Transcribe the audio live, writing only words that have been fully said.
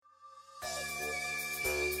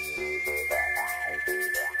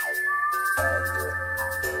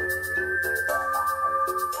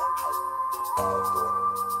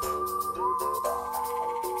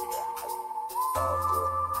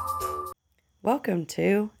Welcome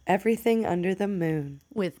to Everything Under the Moon.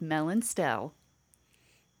 With Mel and Stell.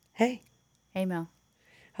 Hey, Hey, Mel.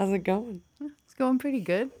 how's it going? It's going pretty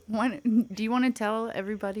good. Do you want to tell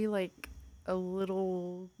everybody like a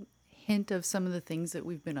little hint of some of the things that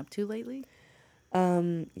we've been up to lately?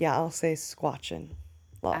 Yeah, I'll say squatching.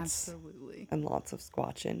 Lots Absolutely. and lots of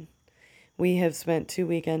squatching. We have spent 2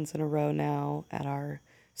 weekends in a row now at our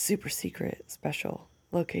super secret special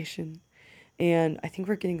location. And I think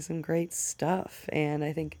we're getting some great stuff. And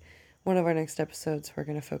I think one of our next episodes, we're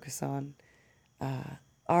going to focus on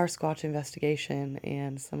our Squatch investigation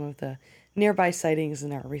and some of the nearby sightings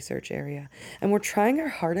in our research area. And we're trying our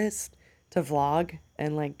hardest to vlog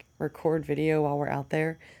and like record video while we're out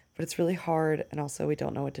there, but it's really hard. And also, we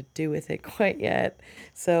don't know what to do with it quite yet.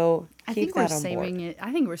 So I keep think we're that on saving board. it.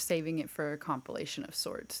 I think we're saving it for a compilation of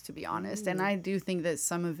sorts, to be honest. And I do think that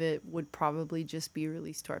some of it would probably just be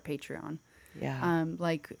released to our Patreon. Yeah,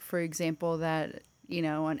 Like for example, that we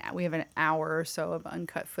have an hour or so of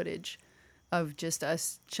uncut footage of just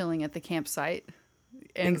us chilling at the campsite,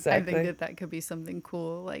 and I think exactly. that that could be something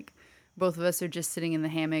cool. Like both of us are just sitting in the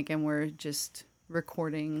hammock and we're just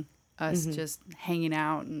recording us just hanging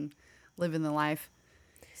out and living the life.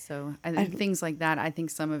 So I I, think things like that. I think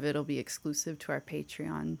some of it'll be exclusive to our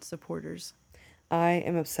Patreon supporters. I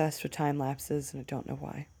am obsessed with time lapses and I don't know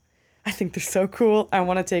why. I think they're so cool.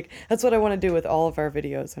 That's what I want to do with all of our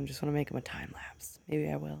videos. I just want to make them a time lapse. Maybe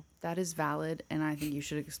I will. That is valid, and I think you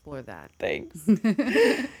should explore that. Thanks.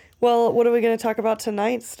 Well, what are we going to talk about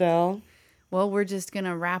tonight, Stell? Well, we're just going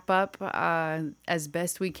to wrap up as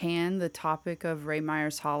best we can the topic of Ray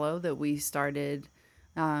Myers Hollow that we started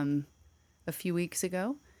a few weeks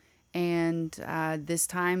ago. And this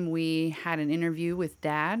time we had an interview with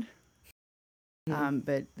Dad.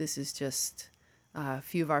 But this is just a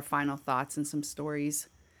few of our final thoughts and some stories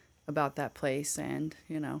about that place. And,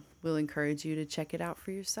 we'll encourage you to check it out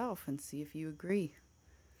for yourself and see if you agree.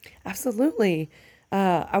 Absolutely.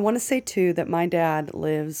 I want to say too that my dad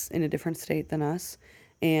lives in a different state than us,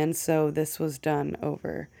 and so this was done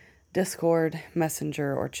over Discord,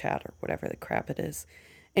 Messenger, or chat, or whatever the crap it is.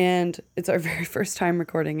 And it's our very first time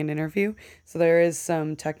recording an interview, so there is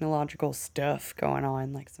some technological stuff going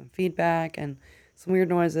on, like some feedback and some weird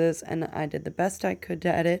noises, and I did the best I could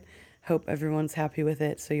to edit. Hope everyone's happy with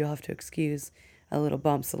it, so you'll have to excuse a little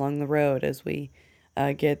bumps along the road as we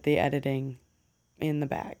get the editing in the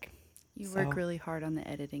bag. You work So really hard on the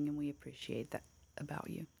editing, and we appreciate that about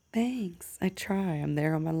you. thanks. I try. I'm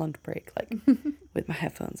there on my lunch break, like with my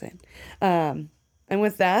headphones in. And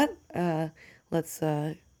with that, let's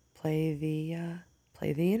play the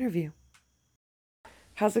play the interview.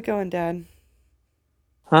 How's it going, Dad?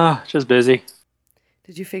 Just busy.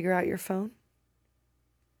 Did you figure out your phone?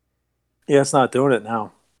 Yeah, it's not doing it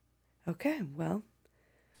now. Okay, well,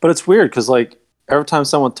 But it's weird because like every time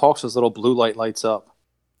someone talks, this little blue light lights up.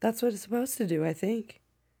 that's what it's supposed to do, I think.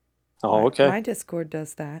 Oh, My okay. Discord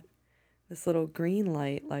does that. This little green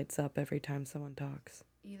light lights up every time someone talks.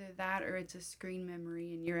 Either that or it's a screen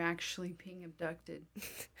memory and you're actually being abducted.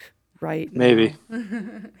 Right Maybe. now.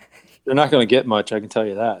 You're not going to get much, I can tell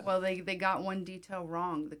you that. Well, they got one detail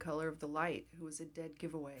wrong, the color of the light. It was a dead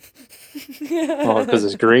giveaway. Oh, because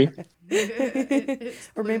it's green? It's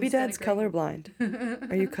Or blue maybe instead Dad's of green. colorblind.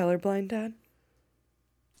 Are you colorblind, Dad?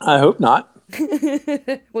 I hope not.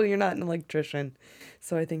 Well, you're not an electrician,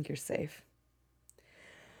 so I think you're safe.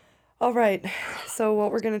 All right. So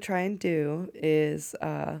what we're going to try and do is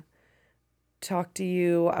talk to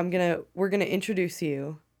you. We're going to introduce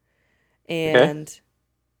you Okay. and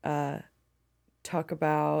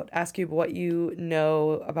ask you what you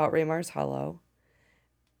know about Raymar's Hollow.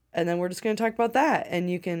 And then we're just going to talk about that, and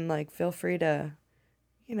you can like feel free to,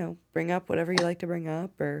 bring up whatever you like to bring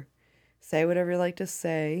up or say whatever you like to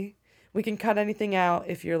say. We can cut anything out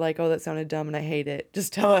if you're like, oh, that sounded dumb and I hate it.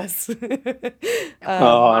 Just tell us.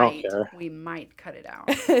 Oh, I don't care. We might cut it out.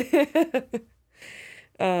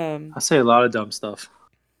 um, I say a lot of dumb stuff.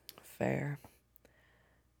 fair.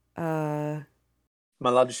 Am I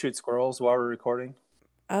allowed to shoot squirrels while we're recording?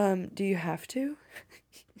 Do you have to?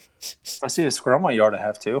 If I see a squirrel in my yard, I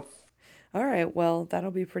have to. All right, well,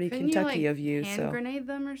 that'll be pretty Couldn't you Kentucky like of you. hand So, grenade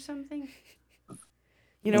them or something?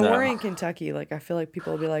 we're No. in Kentucky. Like, I feel like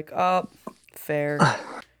people will be like, oh, fair.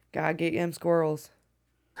 Gotta get them squirrels.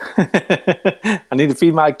 I need to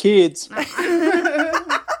feed my kids.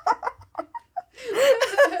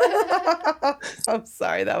 I'm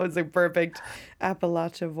sorry, that was a perfect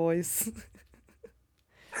Appalachia voice.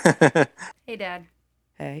 Hey, Dad.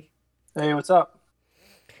 Hey. Hey, what's up?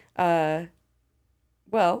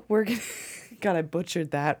 Well, we're gonna God, I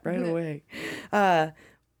butchered that right away.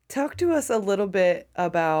 Talk to us a little bit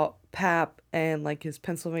about Pap and like his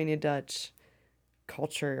Pennsylvania Dutch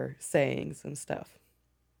culture sayings and stuff.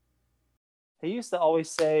 He used to always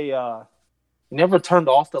say, "You never turned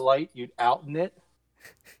off the light; you'd out in it."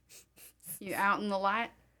 You out in the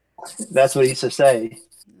light? That's what he used to say.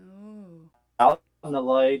 Oh. Out in the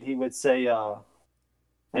light, he would say,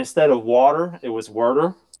 instead of water, it was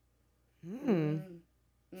worder. Hmm.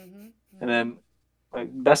 Mm-hmm. And then like,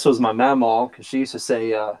 best was my mamaw because she used to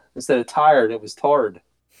say, instead of tired, it was tard.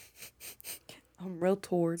 I'm real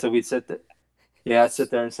toward. So we'd sit there. Yeah, I'd sit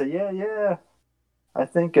there and say, yeah, yeah. I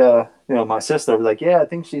think, my sister was like, yeah, I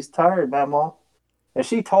think she's tired, mamaw. Is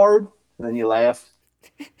she tard? And then you laugh.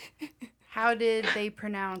 How did they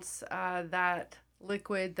pronounce that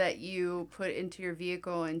liquid that you put into your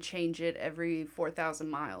vehicle and change it every 4,000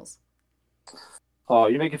 miles? Oh,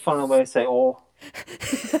 you're making fun of the way I say, oh.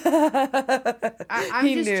 I'm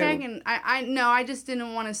He just knew. checking. I no, I just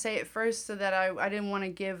didn't want to say it first so that I didn't want to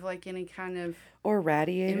give like any kind of Or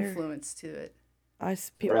radiator. influence to it. I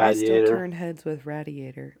still Radiator. turn heads with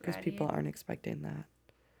radiator because people Radiator? aren't expecting that.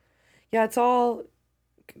 Yeah, it's all,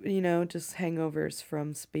 just hangovers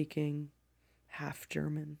from speaking half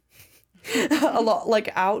German. A lot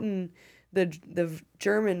like outen, the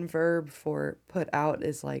German verb for put out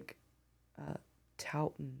is like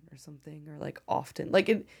tauten or something, or like often. Like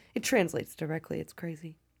it translates directly. It's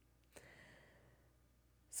crazy.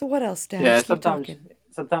 So what else, Dad? Yeah, Keep sometimes talking.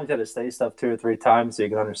 sometimes you have to say stuff 2 or 3 times so you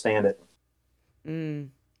can understand it. Mm.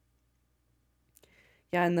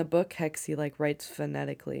 Yeah, in the book, Hexy like writes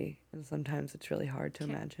phonetically, and sometimes it's really hard to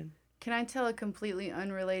Can, imagine. can I tell a completely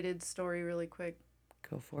unrelated story really quick?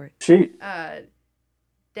 Go for it. Shoot. My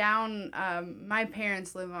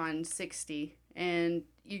parents live on 60, and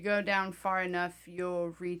you go down far enough,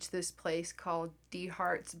 you'll reach this place called D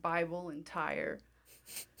Hart's Bible and Tire.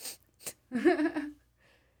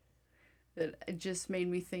 It just made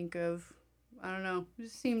me think of, I don't know, it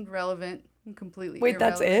just seemed relevant and completely Wait,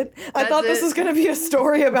 that's irrelevant. it? I thought this was going to be a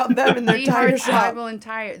story about them and their D tire Hart's shop. Bible and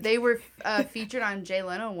Tire. They were featured on Jay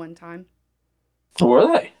Leno one time. Were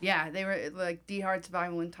they? Yeah, they were like D Hart's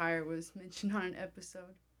Bible and Tire was mentioned on an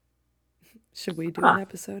episode. Should we do an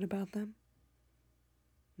episode about them?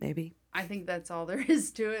 Maybe. I think that's all there is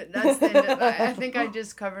to it. That's the end of, I think I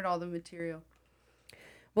just covered all the material.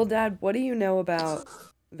 Well, Dad, what do you know about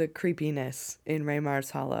the creepiness in Raymar's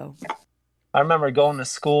Hollow? I remember going to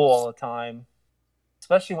school all the time,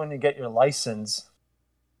 especially when you get your license.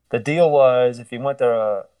 The deal was if you went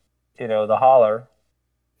to, the holler,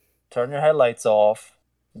 turn your headlights off,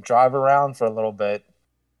 drive around for a little bit,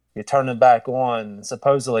 you turn them back on,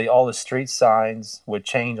 supposedly all the street signs would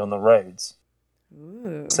change on the roads.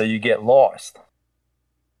 Ooh. So you get lost.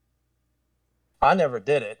 I never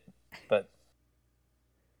did it, but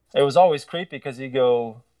it was always creepy because you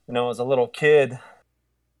go, as a little kid,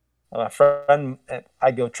 my friend,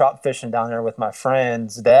 I go trout fishing down there with my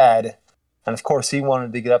friend's dad. And of course, he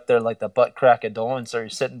wanted to get up there like the butt crack of dawn. So you're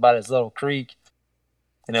sitting by this little creek,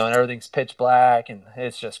 and everything's pitch black, and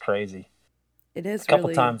it's just crazy. It is A couple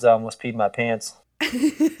really... times I almost peed my pants.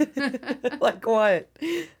 Like what?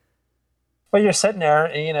 Well, you're sitting there,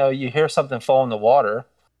 and you hear something fall in the water.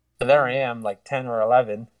 And there I am, like 10 or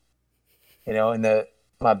 11. And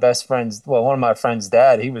my best friend's, one of my friend's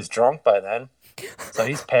dad, he was drunk by then, so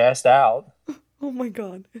he's passed out. Oh my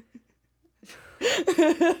God. This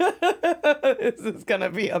is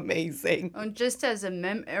gonna be amazing. Just as a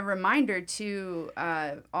reminder to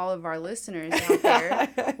all of our listeners out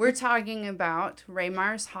there, we're talking about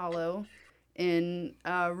Raymar's Hollow in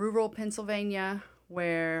rural Pennsylvania,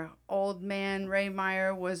 where old man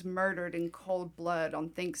Raymeyer was murdered in cold blood on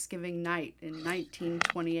Thanksgiving night in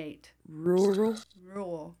 1928. Rural.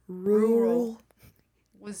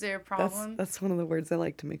 Was there a problem? That's one of the words I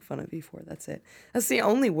like to make fun of you for. That's it. That's the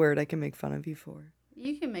only word I can make fun of you for.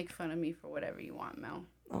 You can make fun of me for whatever you want, Mel.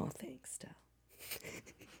 Oh, thanks, Del.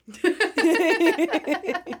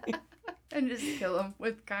 And just kill him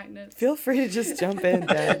with kindness. Feel free to just jump in,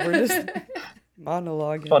 Dad. We're just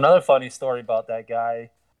monologuing. Well, another funny story about that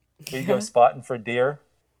guy, we'd go spotting for deer.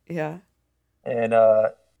 Yeah. And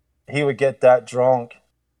he would get that drunk.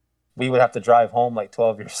 We would have to drive home like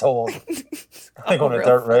 12 years old. Like on the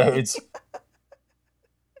dirt roads.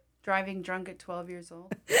 Driving drunk at 12 years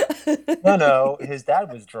old? No, his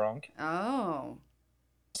dad was drunk. Oh.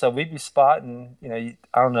 So we'd be spotting, I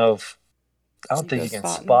don't know if, I don't think you can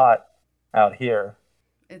spotting? spot out here.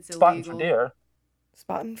 It's Spotting illegal. for deer.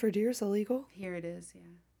 Spotting for deer is illegal? Here it is, yeah.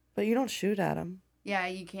 But you don't shoot at them. Yeah,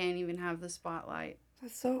 you can't even have the spotlight.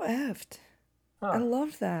 That's so effed. Huh. I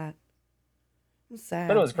love that. I'm sad.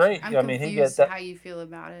 But it was great. I'm I mean, confused he gets that. how you feel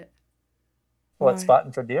about it. What, Why?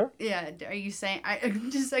 spotting for deer? Yeah, are you saying I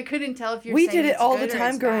couldn't tell if you're We saying did it it's all the good or time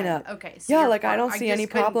it's growing bad. up. Okay, so Yeah, you're like I part. don't I see any just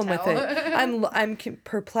couldn't problem with it. tell. I'm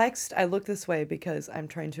perplexed. I look this way because I'm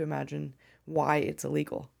trying to imagine why it's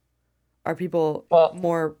illegal. Are people Well,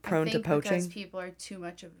 more I prone to think because poaching? people are too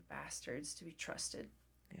much of bastards to be trusted.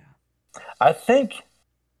 Yeah. I think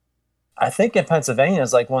in Pennsylvania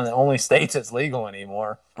is like one of the only states it's legal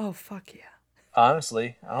anymore. Oh, fuck yeah.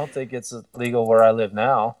 Honestly, I don't think it's legal where I live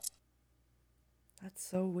now. That's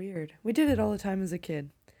so weird. We did it all the time as a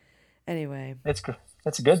kid. Anyway, It's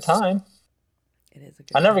a good time. it is a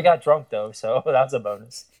I good never time. got drunk though, so that's a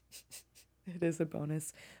bonus. It is a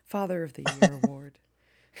bonus. Father of the Year award.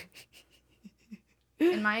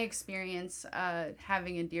 In my experience,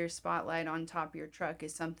 having a deer spotlight on top of your truck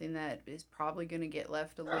is something that is probably going to get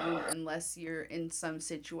left alone unless you're in some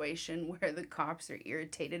situation where the cops are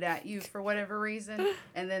irritated at you for whatever reason,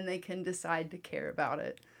 and then they can decide to care about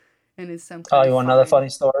it. And it's some Oh, kind you of want another fine. funny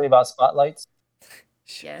story about spotlights?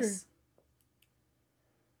 Sure. Yes.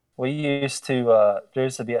 There used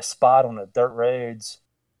to be a spot on the dirt roads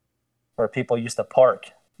where people used to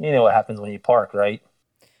park. You know what happens when you park, right?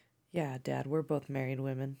 Yeah, Dad, we're both married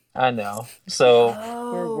women. I know. So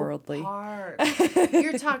We're Oh, worldly. park.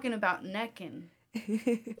 You're talking about necking.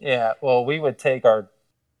 yeah, well, we would take our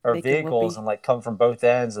Making vehicles whoopee. and like come from both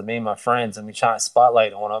ends, and me and my friends, and we shine a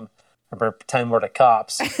spotlight on them and pretend we're the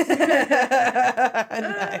cops.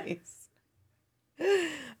 Nice.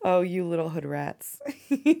 Oh, you little hood rats.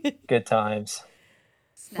 Good times.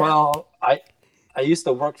 Snap. Well, I used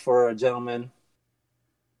to work for a gentleman,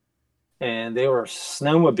 and they were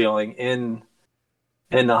snowmobiling in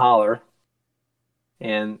the holler,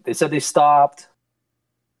 and they said they stopped.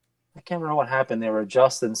 I can't remember what happened. They were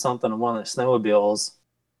adjusting something on one of the snowmobiles,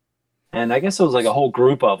 and I guess it was like a whole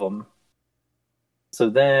group of them. So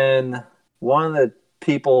then one of the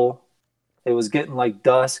people, it was getting like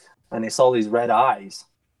dusk, and they saw these red eyes.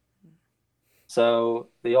 So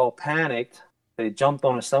they all panicked. They jumped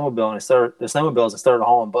on a snowmobile and the snowmobiles and started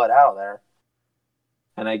hauling butt out of there.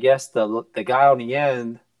 And I guess the guy on the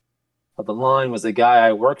end of the line was the guy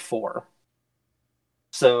I worked for.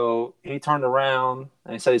 So he turned around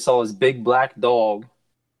and he said he saw his big black dog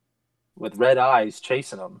with red eyes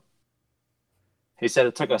chasing him. He said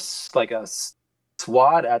it took a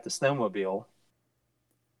swat at the snowmobile.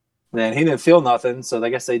 Then he didn't feel nothing, so I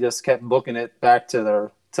guess they just kept booking it back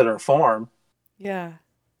to their farm. Yeah.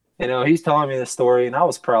 You know, he's telling me this story, and I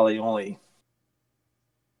was probably only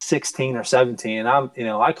 16 or 17, and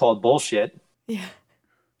I called bullshit. Yeah.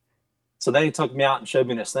 So then he took me out and showed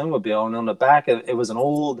me the snowmobile, and on the back of it was an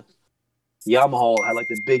old Yamaha. It had like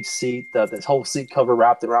the big seat, this whole seat cover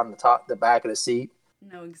wrapped around the back of the seat.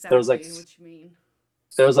 Know exactly There was like what you mean.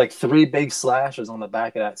 there was like 3 big slashes on the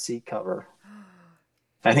back of that seat cover,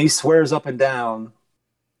 and he swears up and down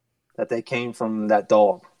that they came from that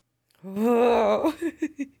dog. Whoa.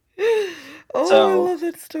 Oh, So I love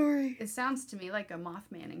that story. It sounds to me like a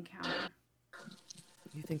Mothman encounter.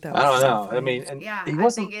 You think that I was don't know. I Mothman mean, and Yeah, he I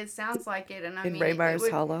think wasn't. it sounds like it, and I in mean, Ray Myers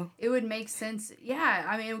Hollow? it would make sense. Yeah,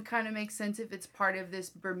 I mean, it would kind of make sense if it's part of this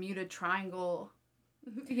Bermuda Triangle,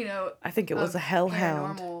 you know, I think it was a of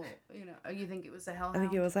hellhound. paranormal. You know, you think it was a I hellhound?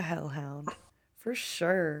 think it was a hellhound. For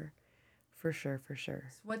sure. For sure, for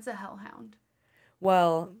sure. What's a hellhound?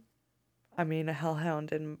 Well, I mean, a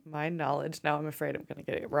hellhound, in my knowledge, now I'm afraid I'm going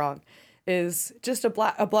to get it wrong, is just a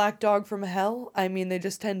black dog from hell. I mean, they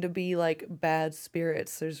just tend to be like bad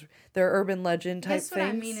spirits. They're urban legend type Guess what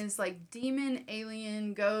I mean things. is like demon,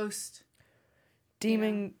 alien, ghost.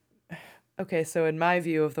 Demon. Okay, so in my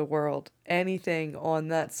view of the world, anything on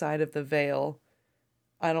that side of the veil,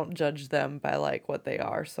 I don't judge them by like what they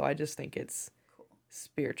are. So I just think it's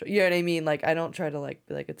spiritual. You know what I mean? Like I don't try to like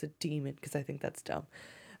be like it's a demon because I think that's dumb.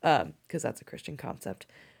 Because that's a Christian concept.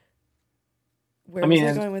 Where was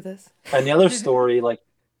I going with this? And the other story, like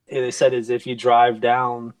they said, is if you drive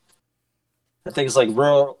down, I think it's like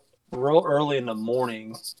real early in the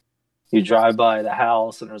morning, you drive by the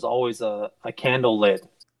house and there's always a candle lit.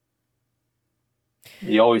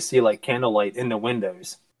 You always see like candlelight in the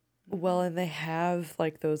windows. Well, and they have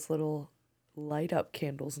like those little light up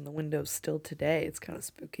candles in the windows still today. It's kind of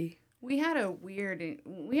spooky. We had a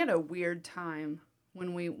weird time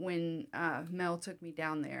when Mel took me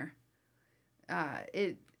down there.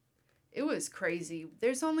 It was crazy.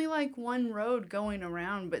 There's only like one road going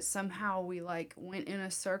around, but somehow we like went in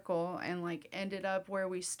a circle and like ended up where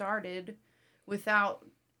we started without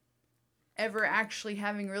ever actually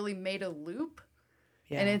having really made a loop.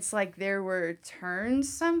 Yeah. And it's like there were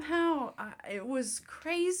turns somehow. It was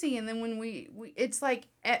crazy. And then when we it's like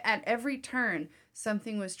at every turn,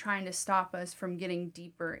 something was trying to stop us from getting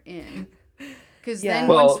deeper in. Because Yeah. then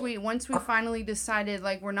Well, once we finally decided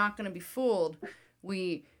like we're not going to be fooled,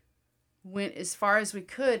 we went as far as we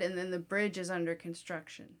could, and then the bridge is under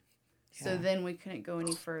construction, so Yeah. then we couldn't go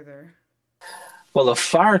any further. well, the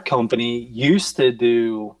fire company used to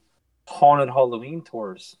do haunted Halloween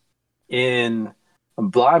tours in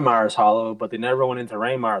Bly Hollow, but they never went into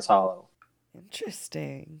Raymeyer's Hollow.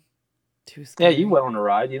 Interesting. Too Yeah, scary. you went on a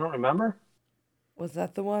ride. You don't remember? Was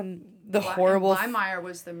that the one? The And horrible. Blymeyer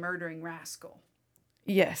was the murdering rascal.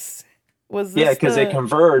 Yes. Was Yeah, this because they the?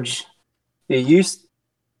 converge. There used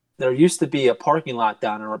to be a parking lot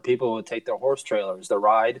down there where people would take their horse trailers to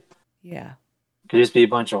ride. Yeah. Could just be a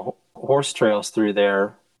bunch of horse trails through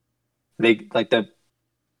there. They like the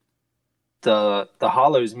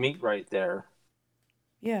hollows meet right there,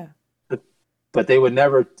 Yeah. but they would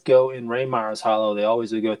never go in Raymeyer's Hollow. They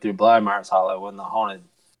always would go through Blymeyer's Hollow in the haunted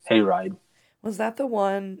hayride. Was that the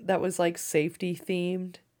one that was like safety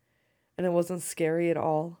themed, and it wasn't scary at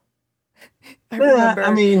all? I Yeah,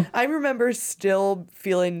 I remember. mean, I remember still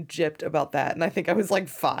feeling gypped about that, and I think I was like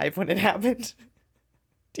 5 when it happened.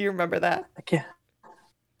 Do you remember that?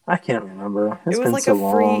 I can't remember. It It's was been like so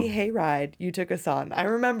a free long. hayride you took us on. I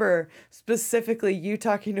remember specifically you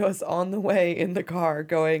talking to us on the way in the car,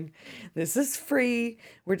 going, "This is free.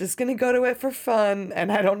 We're just gonna go to it for fun."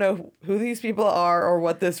 And I don't know who these people are or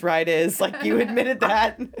what this ride is. Like you admitted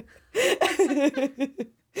that,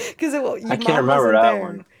 because your I can't mom remember wasn't that there.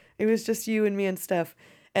 one. It was just you and me and Steph,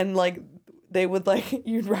 and like they would like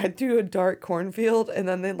you'd ride through a dark cornfield and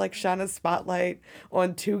then they'd like shine a spotlight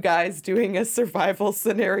on 2 guys doing a survival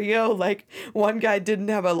scenario. Like one guy didn't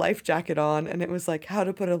have a life jacket on and it was like how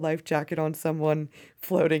to put a life jacket on someone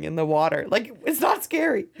floating in the water. Like it's not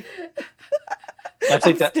scary. I I'm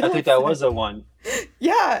think still that was upset. the one.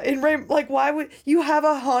 Yeah, in Rain, like why would you have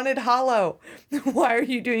a haunted hollow? Why are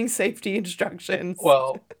you doing safety instructions?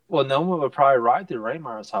 Well, no one would probably ride through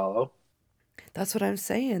Raymeyer's Hollow. That's what I'm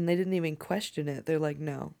saying. They didn't even question it. They're like,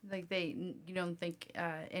 no. Like you don't think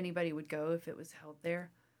anybody would go if it was held there?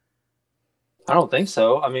 I don't think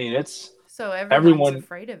so. I mean, it's So everyone's everyone.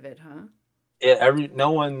 afraid of it, huh?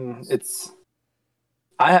 No one. It's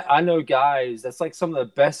I know guys. That's like some of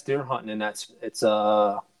the best deer hunting, and it's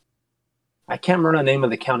I can't remember the name of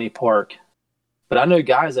the county park, but I know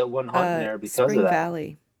guys that went hunting there because of Spring that.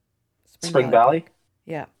 Valley. Spring Valley. Park.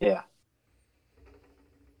 Yeah. Yeah,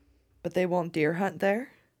 But they won't deer hunt there?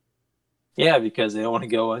 yeah, because they don't want to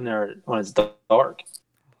go in there when it's dark.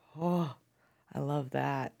 Oh, I love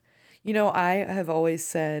that. You know, I have always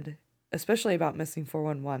said, especially about Missing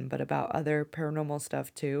 411, but about other paranormal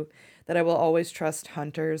stuff too, that I will always trust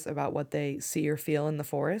hunters about what they see or feel in the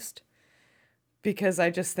forest. Because I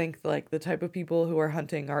just think like the type of people who are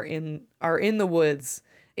hunting are in the woods,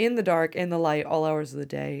 in the dark, in the light, all hours of the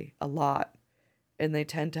day, a lot. And they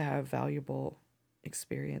tend to have valuable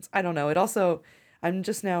experience. I don't know. It also, I'm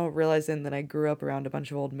just now realizing that I grew up around a bunch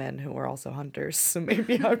of old men who were also hunters, so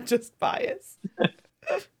maybe I'm just biased.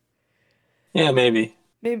 Yeah, maybe.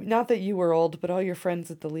 Maybe not that you were old, but all your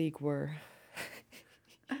friends at the league were.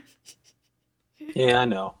 Yeah, I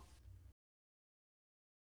know.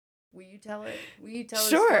 Will you tell it? Will you tell the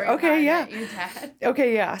Sure. story of how Okay. I Yeah. met your dad?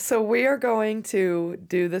 Okay. Yeah. So we are going to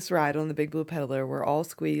do this ride on the Big Blue Peddler. We're all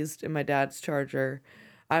squeezed in my dad's Charger.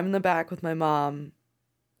 I'm in the back with my mom,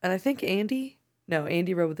 and I think Andy. No,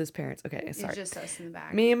 Andy rode with his parents. Okay. It's Sorry. just us in the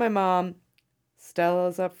back. Me and my mom.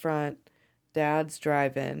 Stella's up front. Dad's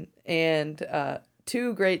driving, and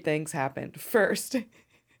 2 great things happened. First,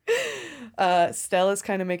 Stella's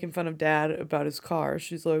kind of making fun of Dad about his car.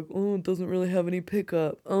 She's like, "Oh, it doesn't really have any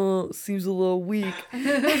pickup. Oh, it seems a little weak."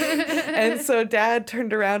 And so Dad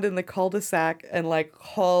turned around in the cul-de-sac and like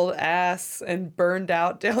hauled ass and burned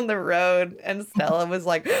out down the road. And Stella was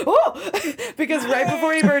like, "Oh," because right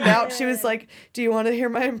before he burned out, she was like, "Do you want to hear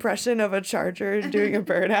my impression of a Charger doing a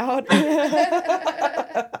burnout?"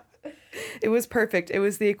 It was perfect. It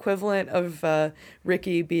was the equivalent of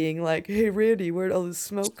Ricky being like, "Hey, Randy, where'd all this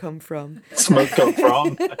smoke come from?" Smoke come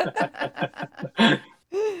from?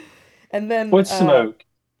 And then, What smoke?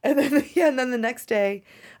 and then, yeah, and then the next day,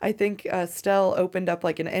 I think Stell opened up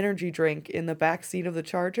like an energy drink in the back seat of the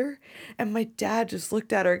Charger, and my dad just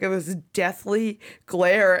looked at her, give us deathly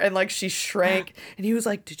glare, and like she shrank, and he was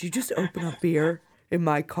like, "Did you just open up beer in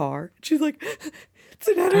my car?" She's like, "It's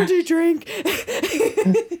an energy drink."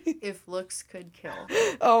 If looks could kill.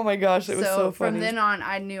 Oh my gosh, it was so funny. From then on,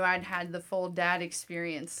 I knew I'd had the full dad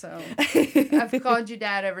experience. So I've called you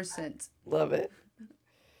dad ever since. Love it.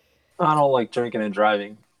 I don't like drinking and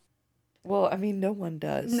driving. Well, I mean, no one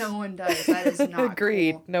does. No one does. That is not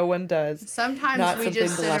Agreed. cool. No one does. Sometimes Not we something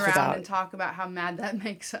just to sit laugh around about. and talk about how mad that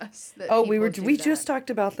makes us. That Oh, people do we that. just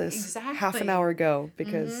talked about this half an Exactly. hour ago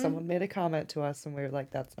because someone made a comment to us and we were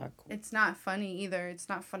like, that's not cool. It's not funny either. It's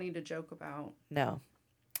not funny to joke about. No.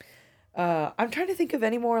 I'm trying to think of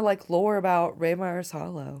any more like lore about Raymeyer's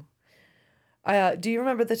Hollow. Do you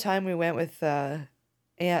remember the time we went with aunt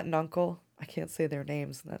and uncle? I can't say their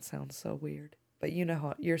names, and that sounds so weird. But you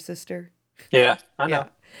know your sister. Yeah, I Yeah.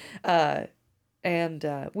 know.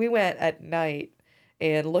 And we went at night,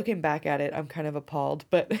 and looking back at it, I'm kind of appalled.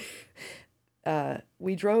 But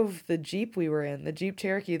we drove the Jeep we were in, the Jeep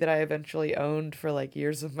Cherokee that I eventually owned for like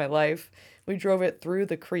years of my life. We drove it through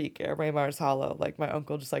the creek at Raymars Hollow. Like my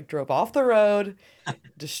uncle just like drove off the road,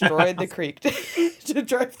 destroyed the creek to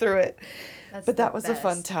drive through it. That's But the that was a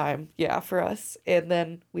fun best. time, yeah, for us. And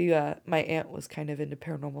then my aunt was kind of into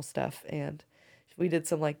paranormal stuff, and we did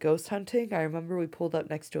some like ghost hunting. I remember we pulled up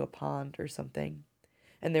next to a pond or something,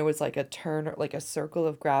 and there was like a turn, like a circle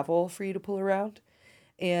of gravel for you to pull around.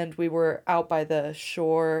 And we were out by the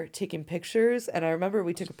shore taking pictures. And I remember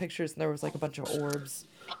we took pictures, and there was like a bunch of orbs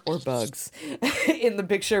or bugs in the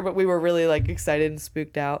picture, but we were really like excited and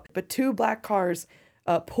spooked out. But two black cars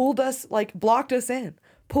pulled us, like blocked us in,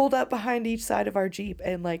 pulled up behind each side of our Jeep,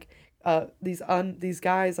 and like these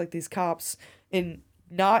guys, like these cops in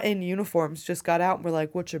not in uniforms, just got out and were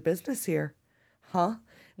like, "What's your business here?" Huh?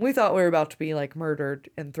 We thought we were about to be like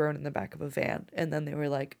murdered and thrown in the back of a van. And then they were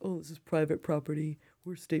like, "Oh, this is private property.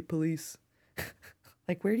 We're state police."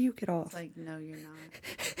 Like, where do you get It's off? like, no, you're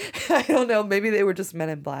not. I don't know. Maybe they were just men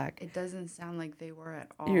in black. It doesn't sound like they were at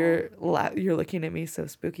all. You're looking at me so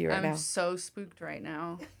spooky right I'm now. so spooked right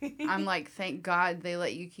now. I'm like, thank God they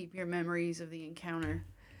let you keep your memories of the encounter.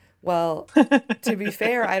 Well, to be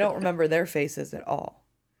fair, I don't remember their faces at all.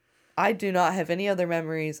 I do not have any other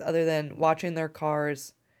memories other than watching their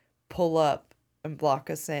cars pull up and block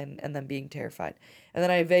us in and then being terrified. And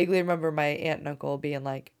then I vaguely remember my aunt and uncle being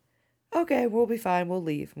like, "Okay, we'll be fine, we'll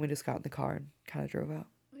leave." And we just got in the car and kind of drove out.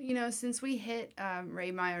 You know, since we hit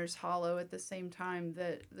Ray Myers Hollow at the same time,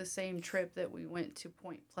 the same trip that we went to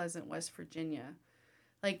Point Pleasant, West Virginia,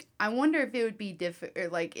 like I wonder if it would be or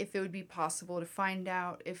like if it would be possible to find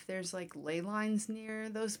out if there's like ley lines near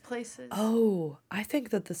those places. Oh, I think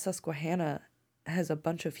that the Susquehanna has a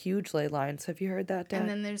bunch of huge ley lines. Have you heard that, Dad? And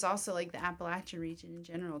then there's also like the Appalachian region in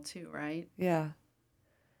general too, right? Yeah.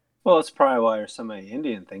 Well, that's probably why there's so many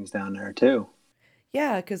Indian things down there too.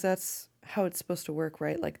 Yeah, because that's how it's supposed to work,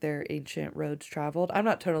 right? Like their ancient roads traveled. I'm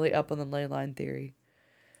not totally up on the ley line theory.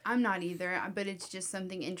 I'm not either, but it's just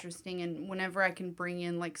something interesting. And whenever I can bring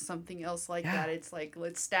in like something else like Yeah. that, it's like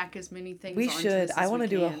let's stack as many things. We onto should. this I as want we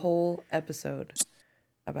to do a can. whole episode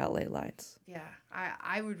about ley lines. Yeah,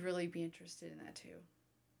 I would really be interested in that too.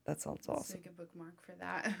 That sounds Let's awesome. make a bookmark for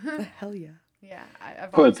that. Hell yeah. Yeah,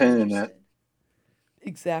 I've Put a always pin been in that. interested.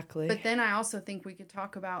 Exactly. But then I also think we could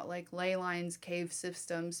talk about like ley lines, cave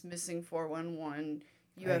systems, missing 411,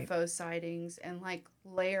 Right. UFO sightings, and like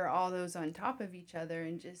layer all those on top of each other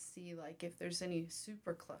and just see like if there's any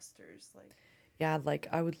super clusters. Like, Yeah, like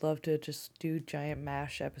I would love to just do giant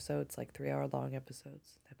MASH episodes, like 3 hour long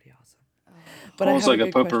episodes. That'd be awesome. But I Almost have like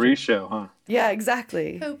a good potpourri question. show, huh? Yeah,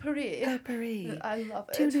 exactly. potpourri. Potpourri. I love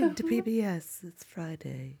it. Tune in to PBS. It's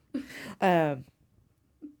Friday. Um,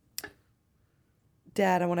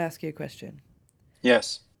 Dad, I want to ask you a question.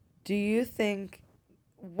 Yes. Do you think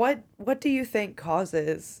what do you think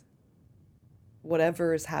causes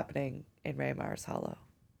whatever is happening in Raymeyer's Hollow?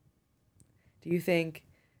 Do you think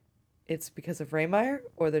it's because of Raymeyer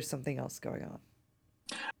or there's something else going on?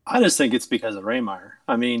 I just think it's because of Raymeyer.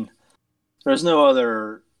 I mean, there's no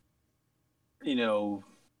other,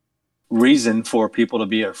 reason for people to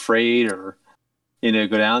be afraid or, go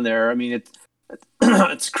down there. I mean,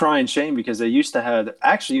 it's crying shame because they used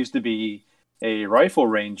to be a rifle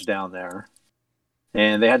range down there,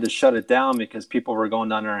 and they had to shut it down because people were going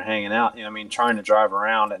down there and hanging out. Trying to drive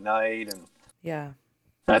around at night, and Yeah.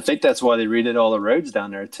 I think that's why they redid all the roads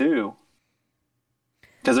down there too.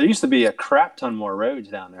 Because there used to be a crap ton more roads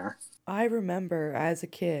down there. I remember as a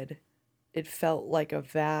kid, it felt like very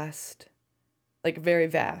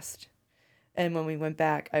vast. And when we went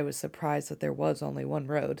back, I was surprised that there was only one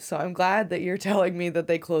road. So I'm glad that you're telling me that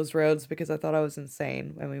they closed roads because I thought I was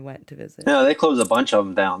insane when we went to visit. Yeah, they closed a bunch of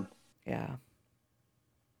them down. Yeah.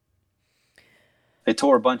 They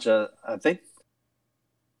tore a bunch of, I think,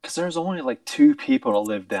 because there's only like 2 people that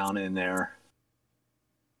live down in there.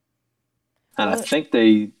 And I What? think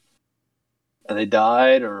they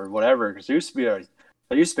died or whatever, because there used to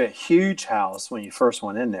be a huge house when you first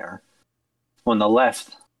went in there on the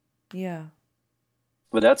left. Yeah.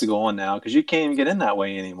 but that's gone now because you can't even get in that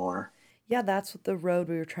way anymore. Yeah, that's what the road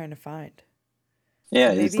we were trying to find. So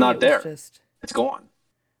Yeah, it's maybe not it was there. just, It's gone.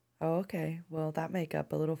 oh, okay. Well, that make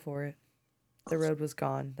up a little for it. The road was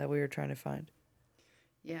gone that we were trying to find.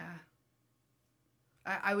 Yeah.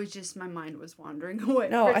 I was just, my mind was wandering away.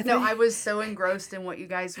 No, I No, think I was so engrossed in what you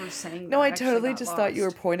guys were saying that no, I I actually totally got just thought you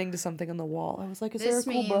were lost. pointing to something on the wall. I was like, is there a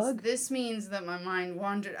cool bug? This means that my mind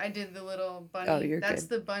wandered. I did the little Oh, bunny. you're That's good.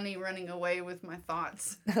 the bunny running away with my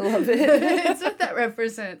thoughts. I love It's it. what that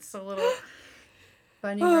represents. A little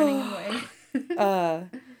bunny running away. uh,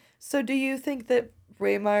 so do you think that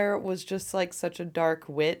Raymeyer was just like such a dark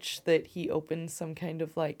witch that he opened some kind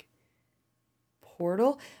of like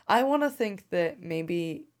portal? I want to think that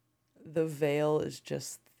maybe the veil is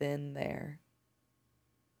just thin there.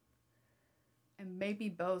 And maybe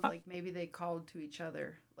both. Like maybe they called to each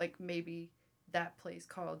other. Like maybe that place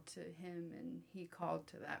called to him and he called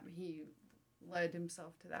to that. He led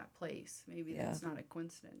himself to that place. Maybe Yeah. that's not a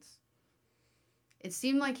coincidence. It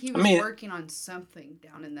seemed like he I was mean, working on something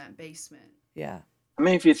down in that basement. Yeah. I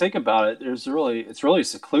mean, if you think about it, it's really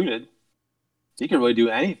secluded. You can really do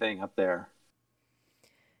anything up there.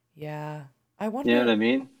 Yeah. I You know what I wonder,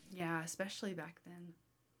 mean? Yeah, especially back then.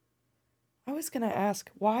 I was gonna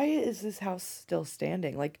ask, why is this house still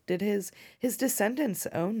standing? Like, did his descendants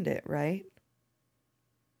owned it, right?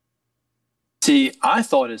 See, I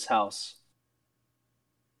thought his house.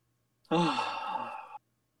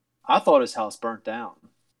 I thought his house burnt down.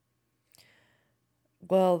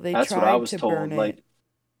 Well, they That's what I tried was to burn told. it,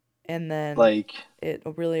 and then Like, it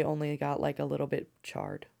really only got like a little bit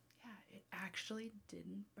charred. Yeah, it actually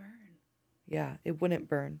didn't burn. Yeah, it wouldn't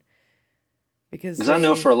burn because because I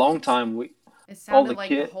know they, for a long time It all sounded the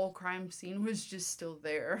like the kid, whole crime scene was just still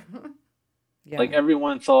there. like yeah,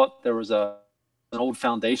 everyone thought there was an old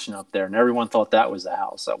foundation up there, and everyone thought that was the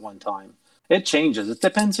house at one time. It changes. It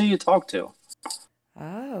depends who you talk to.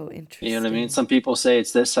 oh, You know what I mean? interesting. Some people say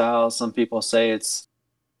it's this house. Some people say it's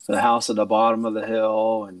the house at the bottom of the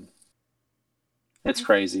hill, and it's I,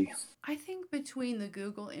 crazy. I think between the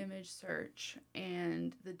Google image search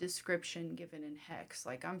and the description given in Hex,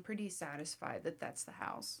 like I'm pretty satisfied that that's the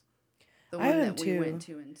house. The I one am that we went too.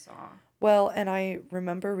 to and saw. Well, and I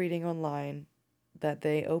remember reading online that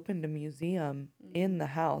they opened a museum in Hmm. the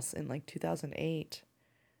house in like 2008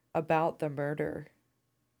 about the murder.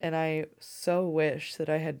 And I so wish that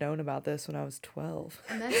I had known about this when I was 12.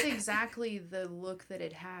 And that's exactly the look that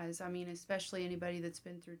it has. I mean, especially anybody that's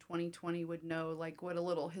been through 2020 would know like what a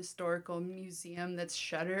little historical museum that's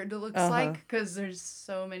shuttered looks Uh-huh. like because there's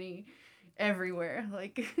so many everywhere.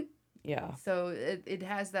 Like Yeah. so it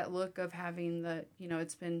has that look of having the,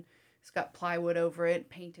 it's got plywood over it,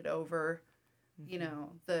 painted over, Hmm.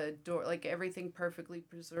 the door, like everything perfectly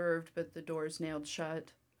preserved, but the doors nailed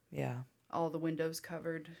shut, Yeah. all the windows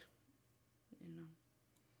covered, you know.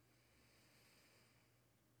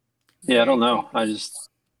 Yeah, I Very don't know. I creepy. just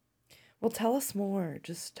Well, tell us more.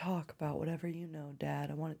 Just talk about whatever you know, Dad.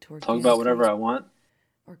 I want it to talk about whatever I want.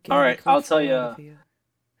 All right, organically I'll tell flow out you. of you.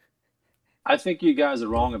 I think you guys are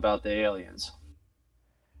wrong about the aliens.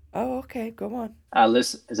 Oh, okay. Go on.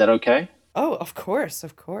 Listen, is that okay? Oh, of course,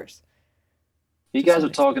 of course. You Just guys don't are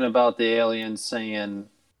talking explain. about the aliens saying,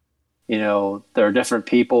 there are different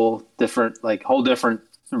people, different, like, whole different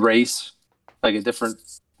race, like a different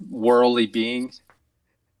worldly being.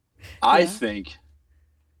 I Yeah. think.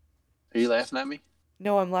 Are you laughing at me?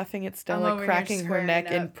 No, I'm laughing at I'm Stella over here cracking her squaring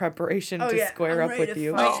neck in up. preparation Oh to yeah, square I'm up ready with to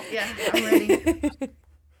you. fight. Oh, Yeah, I'm ready.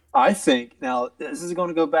 I think now this is going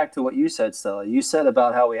to go back to what you said, Stella. You said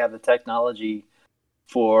about how we have the technology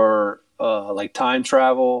for like time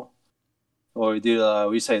travel, or we do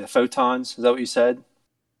we say the photons. Is that what you said?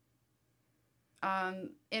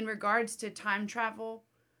 In regards to time travel,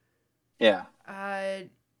 Yeah. uh,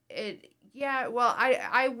 yeah. Well,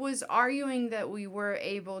 I was arguing that we were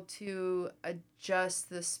able to adjust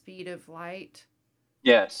the speed of light.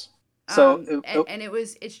 Yes. So And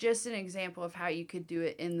it's just an example of how you could do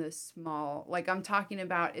it in the small. Like I'm talking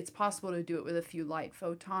about, it's possible to do it with a few light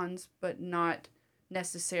photons, but not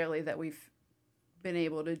necessarily that we've been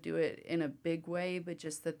able to do it in a big way, but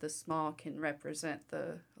just that the small can represent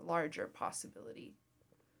the larger possibility.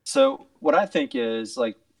 so what I think is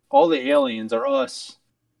like all the aliens are us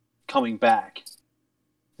coming back.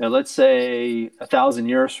 Now, let's say 1,000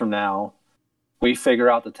 years from now, we figure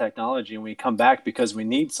out the technology and we come back because we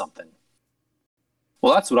need something.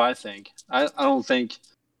 Well, that's what I think. I don't think,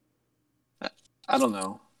 I don't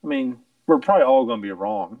know. I mean, we're probably all going to be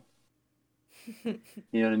wrong.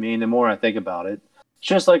 You know what I mean? The more I think about it, it's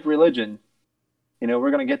just like religion.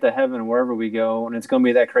 We're going to get to heaven wherever we go, and it's going to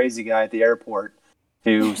be that crazy guy at the airport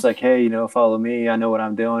who's like, hey, follow me. I know what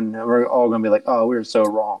I'm doing. And we're all going to be like, oh, we were so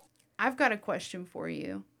wrong. I've got a question for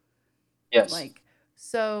you. Yes. Like,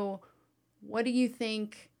 so what do you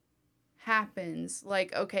think happens?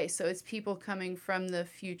 Like, okay, so it's people coming from the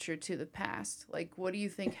future to the past. Like, what do you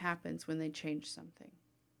think happens when they change something?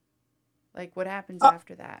 Like, what happens I,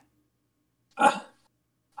 after that?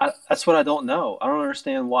 that's what I don't know. I don't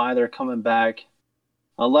understand why they're coming back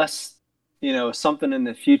unless, something in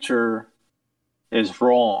the future is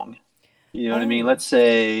wrong. You know what I mean? Oh, Let's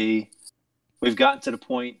say we've gotten to the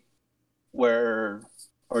point where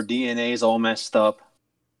our DNA is all messed up.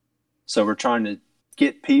 So we're trying to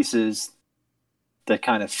get pieces that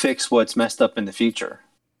kind of fix what's messed up in the future,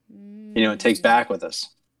 and take Mm. back with us.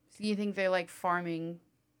 So you think they're like farming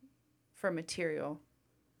for material?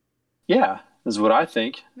 Yeah, is what I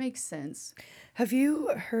think. Makes sense. have you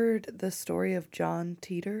heard the story of John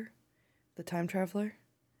Teeter, the time traveler?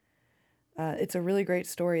 It's a really great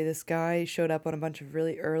story. This guy showed up on a bunch of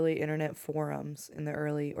really early internet forums in the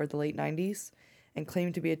early or the late 90s and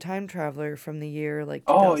claimed to be a time traveler from the year like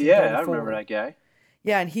Oh, yeah, I remember 2034. that guy.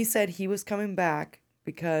 Yeah, and he said he was coming back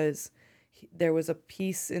because there was a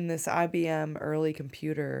piece in this IBM early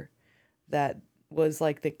computer that was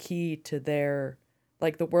like the key to their,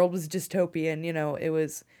 like, the world was dystopian, it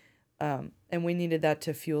was, and we needed that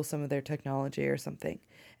to fuel some of their technology or something.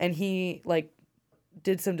 And he like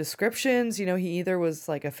did some descriptions. He either was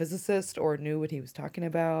like a physicist or knew what he was talking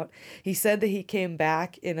about. He said that he came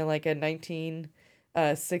back in a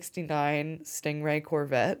 1969 Stingray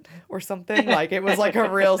Corvette or something. Like it was like a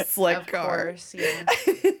real slick Of car. course, yeah.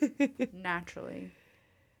 Naturally.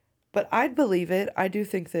 But I'd believe it. I do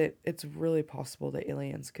think that it's really possible that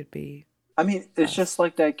aliens could be I mean, it's just us.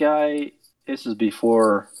 like that guy. This is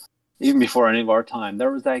even before any of our time.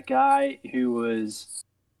 There was that guy who was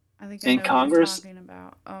I think I in know who you're Congress talking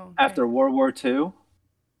about. Oh, okay. after World War II.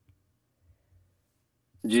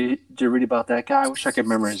 Did you read about that guy? I wish I could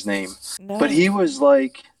remember his name. But he No. was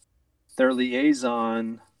like their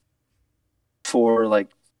liaison for like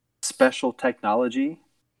special technology.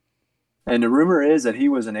 And the rumor is that he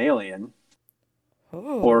was an alien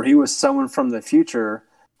or Oh. he was someone from the future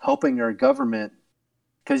helping our government.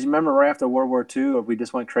 Because you remember right after World War II, we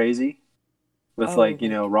just went crazy with Oh, like,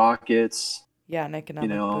 like, rockets, yeah, an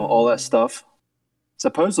economic all that boom. stuff.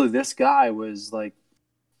 Supposedly this guy was like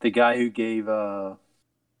the guy who gave what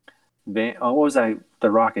was that,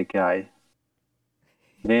 the rocket guy?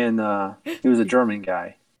 He was a And German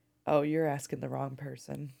guy. oh, you're asking the wrong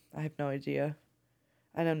person. I have no idea.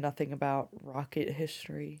 I know nothing about rocket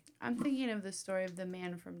history. I'm thinking of the story of the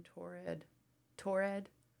man from Torred. Torred?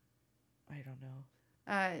 I don't know.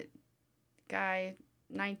 Uh, guy,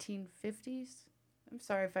 1950s? I'm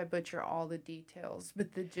sorry if I butcher all the details,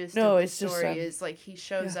 but the gist No, of the it's just story is like he yeah.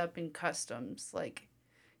 shows up in customs. Like,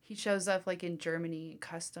 he shows up like in Germany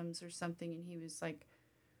customs or something, and he was like,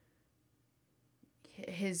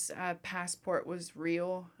 his passport was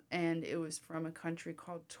real and it was from a country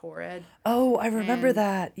called Torred. Oh, I remember And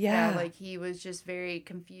that. yeah, Yeah. like he was just very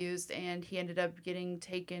confused and he ended up getting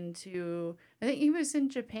taken to, I think he was in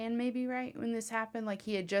Japan maybe, right, when this happened. Like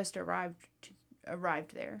he had just arrived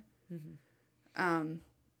there. Hmm. Um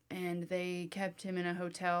and they kept him in a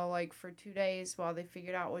hotel like for 2 days while they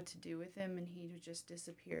figured out what to do with him, and he just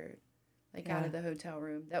disappeared like out Yeah. of the hotel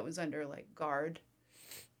room that was under like guard.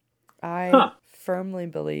 I Huh. firmly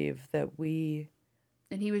believe that we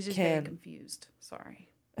And he was just very can. confused. Sorry.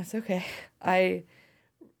 That's okay. I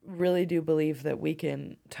really do believe that we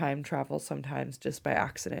can time travel sometimes just by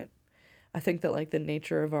accident. I think that like the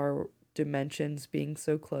nature of our dimensions being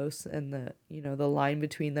so close and the line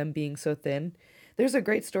between them being so thin. There's a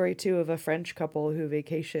great story too of a French couple who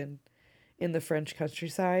vacation in the French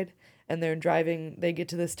countryside, and they get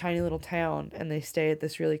to this tiny little town and they stay at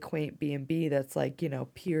this really quaint B&B that's like,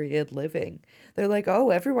 period living. They're like, "Oh,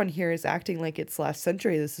 everyone here is acting like it's last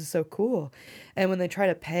century. This is so cool." And when they try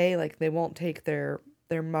to pay, like they won't take their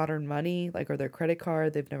modern money, like, or their credit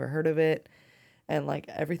card. They've never heard of it. And like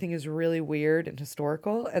everything is really weird and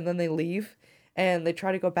historical, and then they leave and they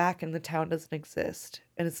try to go back and the town doesn't exist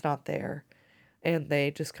and it's not there. And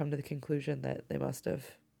they just come to the conclusion that they must have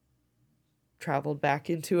traveled back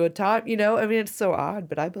into a time, I mean, it's so odd,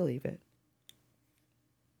 but I believe it.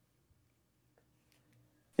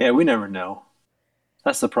 Yeah, we never know.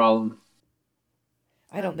 That's the problem.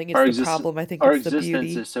 I don't think it's Our the exist problem. I think our it's the existence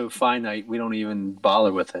beauty. is so finite we don't even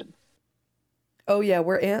bother with it. Oh yeah,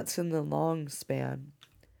 we're ants in the long span.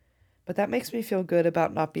 But that makes me feel good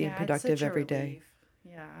about not being Yeah, it's productive such a every day. relief.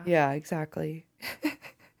 Yeah. Yeah, exactly.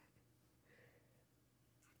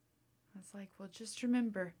 It's like, well, just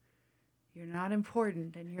remember, you're not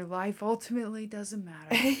important and your life ultimately doesn't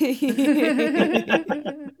matter.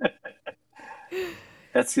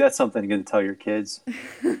 That's something you can tell your kids.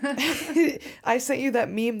 I sent you that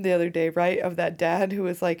meme the other day, right? Of that dad who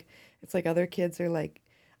was like, it's like other kids are like,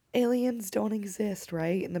 aliens don't exist,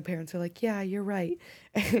 right? And the parents are like, yeah, you're right.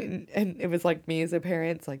 And it was like me as a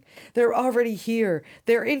parent, it's like, they're already here.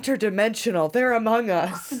 They're interdimensional. They're among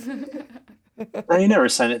us. No, you never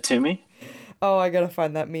sent it to me. Oh, I gotta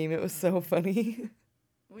find that meme. It was so funny.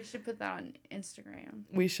 We should put that on Instagram.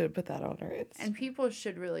 We should put that on our Instagram. And people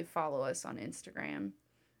should really follow us on Instagram.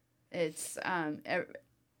 It's at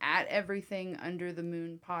Everything Under the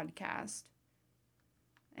Moon podcast.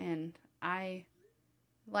 And I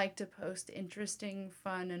like to post interesting,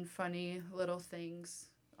 fun, and funny little things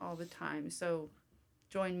all the time. So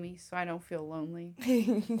join me so I don't feel lonely.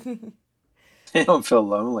 You don't feel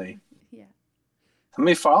lonely. Yeah. How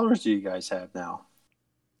many followers do you guys have now?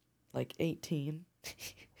 Like 18.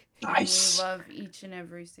 Nice. And we love each and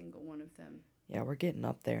every single one of them. Yeah, we're getting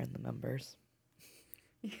up there in the numbers.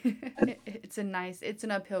 It's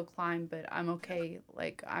an uphill climb, but I'm okay.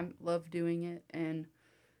 Like, I love doing it, and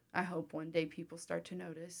I hope one day people start to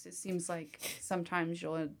notice. It seems like sometimes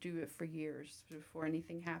you'll do it for years before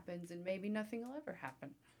anything happens, and maybe nothing will ever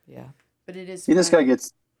happen. Yeah. But it is You fun. just gotta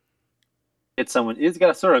get someone. You just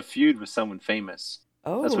gotta start a feud with someone famous.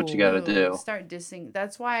 Oh. That's what you gotta do. Start dissing.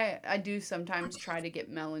 That's why I do sometimes try to get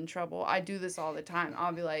Mel in trouble. I do this all the time.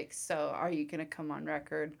 I'll be like, so are you going to come on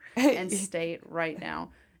record and state right now?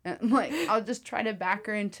 And like, I'll just try to back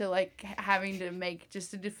her into like having to make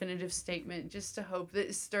just a definitive statement just to hope that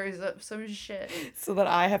it stirs up some shit. So that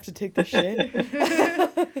I have to take the shit?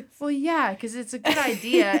 Well, yeah, because it's a good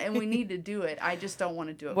idea and we need to do it. I just don't want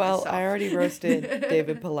to do it myself. I already roasted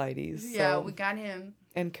David Paulides. Yeah, we got him.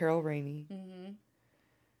 And Carol Rainey. Mm-hmm.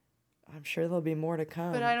 I'm sure there'll be more to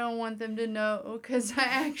come. But I don't want them to know because I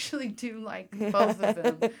actually do like both of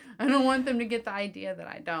them. I don't want them to get the idea that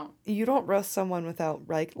I don't. You don't roast someone without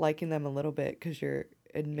liking them a little bit because you're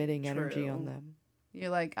admitting energy on them. You're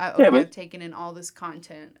like, I've taken in all this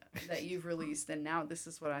content that you've released, and now this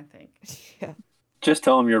is what I think. Yeah. Just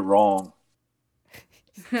tell them you're wrong.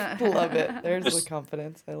 Love it. There's the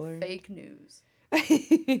confidence I learned. Fake news.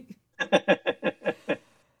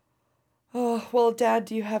 Oh, well, Dad,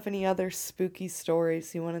 do you have any other spooky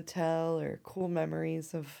stories you want to tell or cool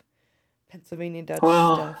memories of Pennsylvania Dutch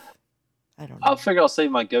stuff? I don't know. I'll figure I'll save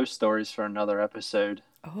my ghost stories for another episode.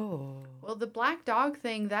 Oh. Well, the black dog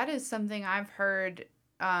thing, that is something I've heard,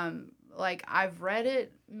 like I've read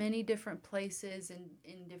it many different places and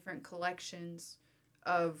in different collections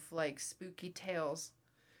of like spooky tales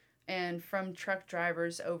and from truck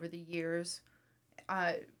drivers over the years.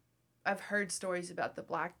 I've heard stories about the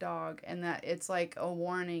black dog and that it's like a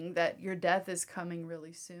warning that your death is coming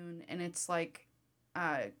really soon. And it's like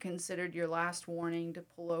considered your last warning to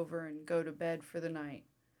pull over and go to bed for the night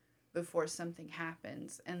before something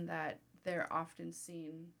happens. And that they're often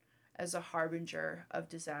seen as a harbinger of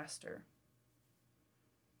disaster.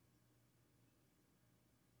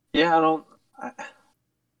 Yeah, I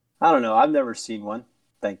don't know. I've never seen one.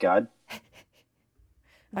 Thank God.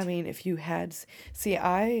 I mean, if you had... See,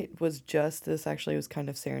 I was just... This actually was kind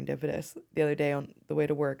of serendipitous. The other day on the way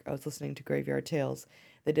to work, I was listening to Graveyard Tales.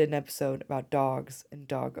 They did an episode about dogs and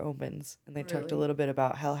dog omens. And they talked a little bit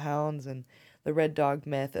about hellhounds and the red dog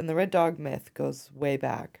myth. And the red dog myth goes way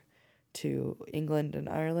back to England and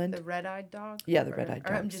Ireland. The red-eyed dog? Yeah, the red-eyed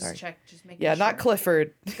dog, I'm just sorry. Just making Yeah, sure. not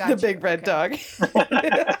Clifford, Gotcha, the big red okay.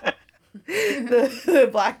 dog. the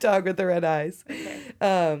black dog with the red eyes.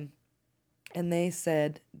 Okay. And they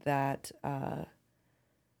said that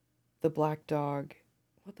the black dog...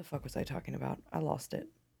 What the fuck was I talking about? I lost it.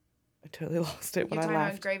 I totally lost it when I You're talking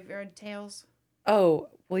laughed. about Graveyard Tales? Oh,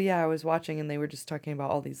 well, yeah, I was watching and they were just talking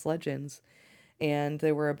about all these legends. And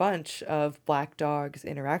there were a bunch of black dogs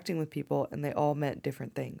interacting with people and they all meant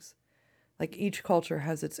different things. Like each culture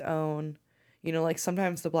has its own... You know, like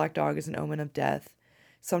sometimes the black dog is an omen of death.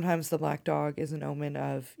 Sometimes the black dog is an omen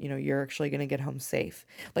of, you know, you're actually going to get home safe.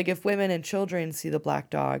 Like if women and children see the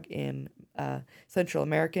black dog in Central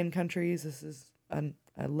American countries, this is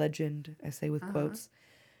a legend, I say with quotes.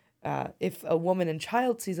 If a woman and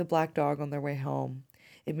child sees a black dog on their way home,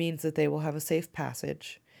 it means that they will have a safe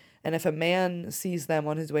passage. And if a man sees them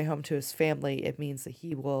on his way home to his family, it means that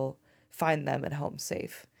he will find them at home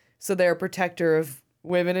safe. So they're a protector of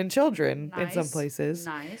women and children in some places.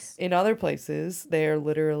 Nice. In other places, they are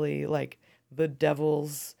literally like the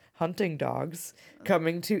devil's hunting dogs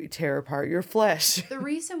coming to tear apart your flesh. The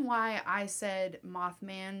reason why I said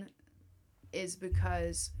Mothman is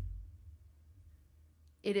because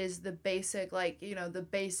it is the basic, like, the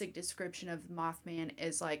basic description of Mothman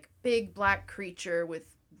is like big black creature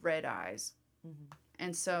with red eyes. Mhm.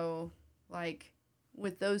 And so, like,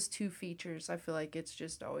 with those two features, I feel like it's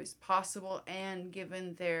just always possible. And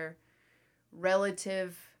given their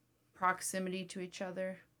relative proximity to each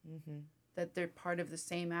other, Mhm. that they're part of the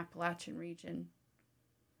same Appalachian region.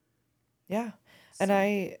 Yeah. And So,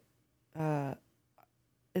 uh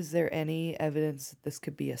is there any evidence that this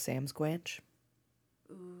could be a Sam Squanch?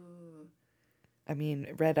 ooh, I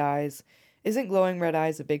mean, red eyes. Isn't glowing red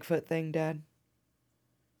eyes a Bigfoot thing, Dad?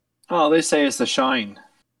 Oh, they say it's the shine.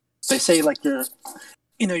 They say like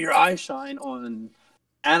your eye shine on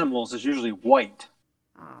animals is usually white,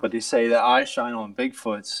 ah, but they say the eye shine on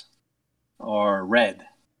Bigfoots are red.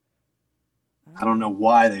 I don't Oh. know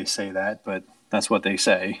why they say that, but that's what they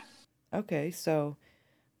say. Okay, so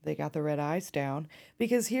they got the red eyes down.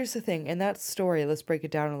 Because here's the thing, in that story, let's break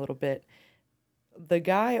it down a little bit. The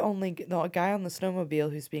guy on the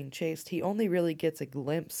snowmobile who's being chased, he only really gets a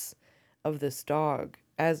glimpse of this dog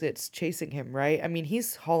as it's chasing him, right? I mean,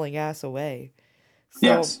 he's hauling ass away.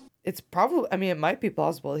 So Yes. it's probably, I mean, it might be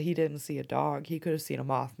plausible he didn't see a dog. He could have seen a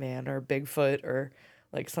Mothman or Bigfoot or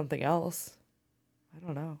like something else. I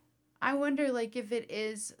don't know. I wonder, like, if it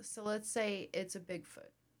is, so let's say it's a Bigfoot,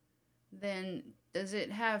 then does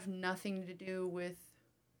it have nothing to do with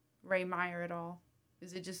Ray Meyer at all?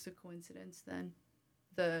 Is it just a coincidence then?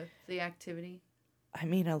 The activity? I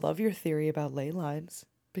mean, I love your theory about ley lines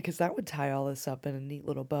because that would tie all this up in a neat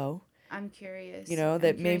little bow. I'm You curious. know, I'm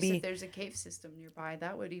that curious if maybe. there's a cave system nearby.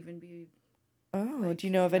 That would even be Oh, do like, you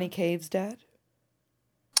know of any caves, Dad?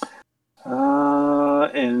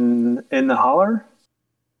 In the holler,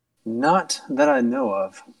 not that I know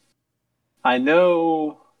of. I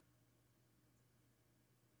know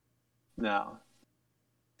no,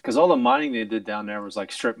 because all the mining they did down there was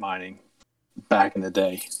like strip mining back in the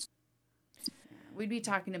day. we'd be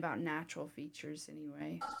talking about natural features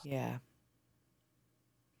anyway. Yeah.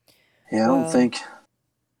 Yeah, Well,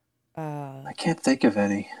 uh, I can't think of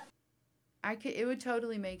any. It would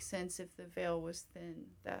totally make sense if the veil was thin.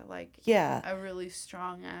 That, like, yeah. a really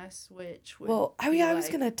strong ass witch would Well, be I was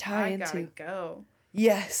like, gonna tie I gotta into. go.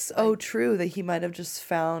 Yes. Oh, Like, true. That he might have just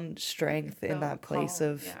found he strength in felt a that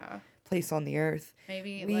call. Yeah. place on the earth.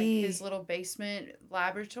 Maybe like his We. little basement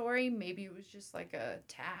laboratory, maybe it was just like a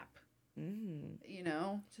tap, Mm,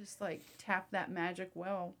 just like tap that magic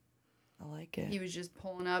well. I like it. He was just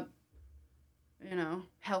pulling up,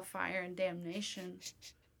 hellfire and damnation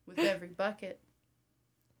with every bucket.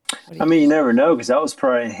 What do I you mean, you think? never know because that was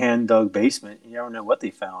probably a hand dug basement. You never know what they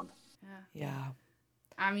found. Yeah. Yeah.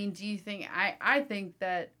 I mean, do you think I think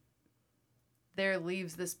that there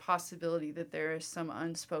leaves this possibility that there is some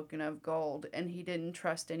unspoken of gold and he didn't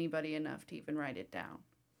trust anybody enough to even write it down.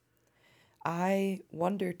 I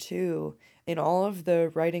wonder too, in all of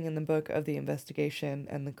the writing in the book of the investigation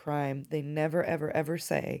and the crime, they never, ever, ever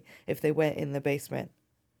say if they went in the basement.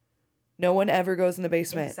 No one ever goes in the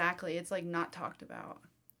basement. Exactly. It's like not talked about.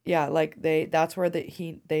 Yeah, like that's where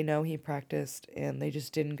they know he practiced and they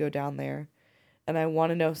just didn't go down there. And I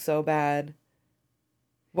want to know so bad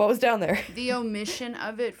what was down there. The omission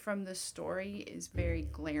of it from the story is very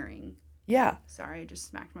glaring. Yeah, Sorry, I just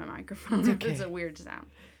smacked my microphone. it's It's a okay. weird sound.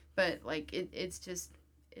 But like it's just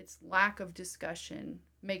its lack of discussion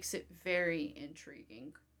makes it very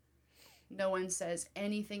intriguing. No one says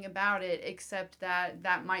anything about it except that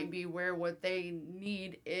that might be where what they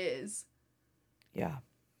need is. Yeah,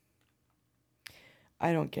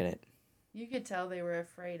 I don't get it. You could tell they were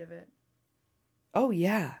afraid of it. Oh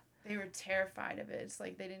yeah. They were terrified of it. It's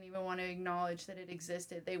like they didn't even want to acknowledge that it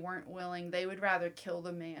existed. They weren't willing. They would rather kill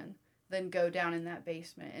the man than go down in that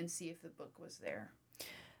basement and see if the book was there.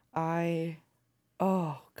 I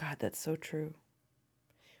Oh God, that's so true.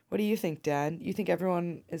 What do you think, Dad? You think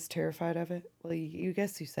everyone is terrified of it? Well, you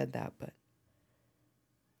guess you said that, but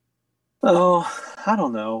Oh, I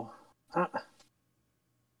don't know. I,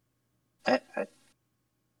 I,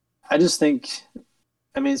 I just think,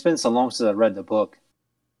 I mean, it's been so long since I read the book.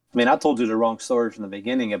 I mean, I told you the wrong story from the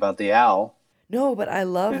beginning about the owl. no, but I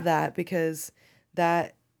love Yeah. that because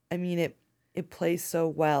that I mean it plays so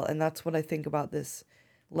well, and that's what I think about this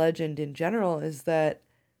legend in general is that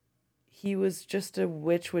he was just a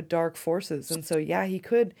witch with dark forces. And so yeah, he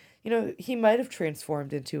could, he might have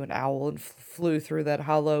transformed into an owl and flew through that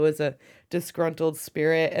hollow as a disgruntled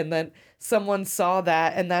spirit and then someone saw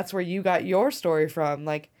that and that's where you got your story from.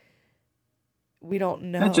 Like we don't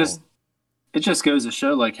It just know. it just goes to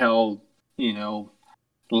show like how, you know,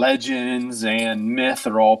 legends and myth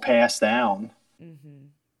are all passed down.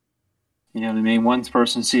 Mhm. You know what I mean? One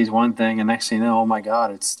person sees one thing and next thing you know, oh my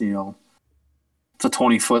God, it's It's a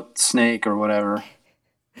 20-foot snake or whatever.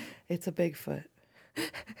 It's a Bigfoot.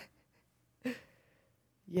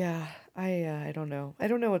 Yeah, I don't know. I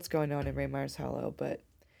don't know what's going on in Raymars Hollow, but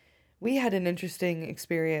we had an interesting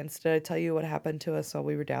experience. Did I tell you what happened to us while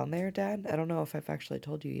we were down there, Dad? I don't know if I've actually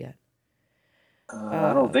told you yet.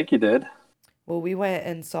 I don't Uh, think you did. well, we went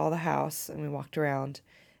and saw the house and we walked around,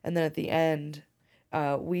 and then at the end,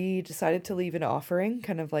 we decided to leave an offering,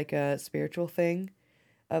 kind of like a spiritual thing,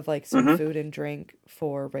 of like some Mm-hmm. food and drink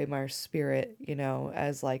for Raymar's spirit,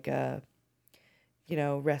 as like a,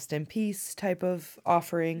 rest in peace type of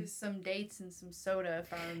offering. There's some dates and some soda,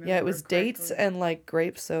 if I Yeah, it remember was dates correctly. and like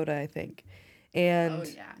grape soda, I think. Oh And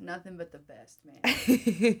yeah, nothing but the best,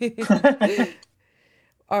 man.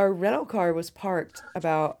 our rental car was parked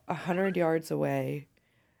about 100 yards away,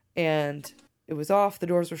 and it was off, the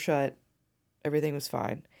doors were shut, everything was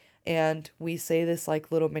fine. And we say this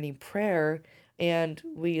like little mini prayer, and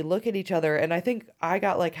we look at each other, and I think I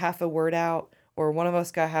got like half a word out, or one of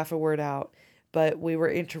us got half a word out, but we were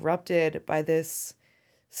interrupted by this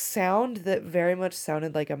sound that very much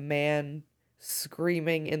sounded like a man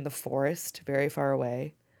screaming in the forest very far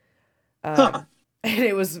away. Huh. And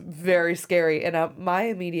it was very scary. And my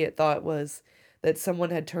immediate thought was that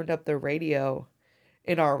someone had turned up the radio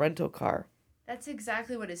in our rental car. That's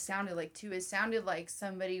exactly what it sounded like too. It sounded like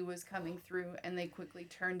somebody was coming through and they quickly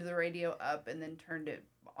turned the radio up and then turned it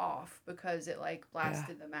off because it like Yeah.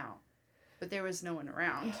 blasted them out. But there was no one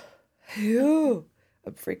around. Phew.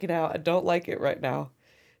 I'm freaking out. I don't like it right now.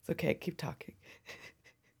 It's okay. Keep talking.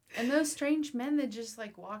 And those strange men that just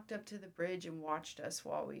like walked up to the bridge and watched us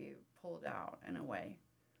while we pulled out in a way.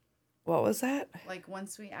 What was that? Like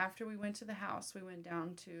after we went to the house, we went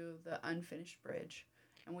down to the unfinished bridge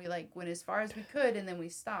and we like went as far as we could and then we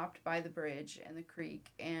stopped by the bridge and the creek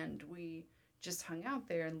and we just hung out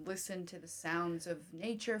there and listened to the sounds of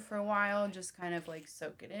nature for a while, just kind of like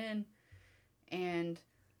soak it in. And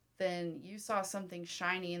then you saw something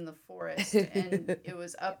shiny in the forest and it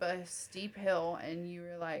was up a steep hill and you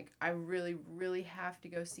were like, I really, really have to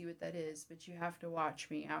go see what that is, but you have to watch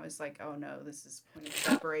me. I was like, oh no, this is point of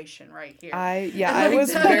separation right here. I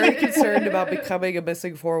was very concerned about becoming a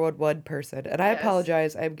missing 411 person, and I Yes.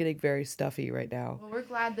 apologize. I'm getting very stuffy right now. Well, we're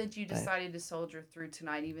glad that you But- decided to soldier through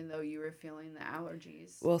tonight, even though you were feeling the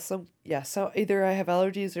allergies. Well, so either I have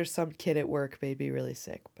allergies or some kid at work made me really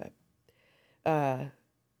sick, but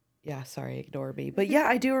yeah, sorry, ignore me. But yeah,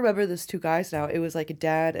 I do remember those two guys now. It was like a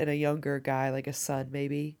dad and a younger guy, like a son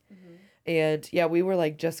maybe. Mhm. And yeah, we were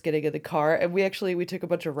like just getting in the car, and we took a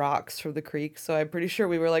bunch of rocks from the creek, so I'm pretty sure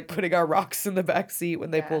we were like putting our rocks in the back seat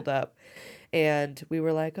when they Yeah. pulled up. And we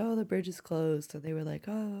were like, "Oh, the bridge is closed." And they were like,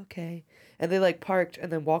 "Oh, okay." And they like parked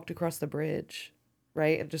and then walked across the bridge,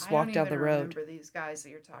 right? And just I walked don't down even the road. remember these guys that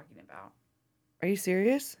you're talking about. Are you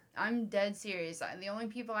serious? I'm dead serious. The only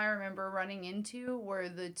people I remember running into were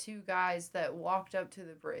the two guys that walked up to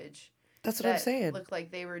the bridge. That's what I'm that saying. Looked like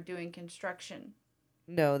they were doing construction.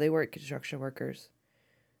 No, they weren't construction workers.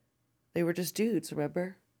 They were just dudes,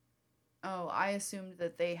 remember? Oh, I assumed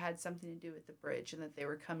that they had something to do with the bridge and that they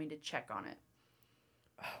were coming to check on it.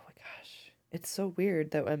 Oh my gosh. It's so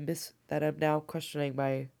weird that I'm now questioning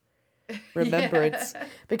my remembrance. Yeah.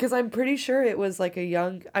 Because I'm pretty sure it was like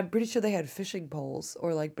I'm pretty sure they had fishing poles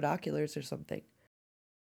or like binoculars or something.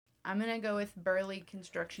 I'm gonna go with Burley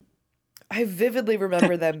Construction. I vividly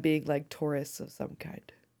remember them being like tourists of some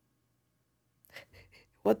kind.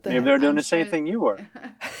 What the Maybe heck? they're doing I'm the same sure- thing you were.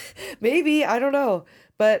 Maybe, I don't know.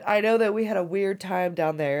 But I know that we had a weird time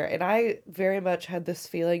down there, and I very much had this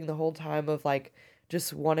feeling the whole time of like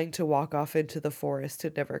just wanting to walk off into the forest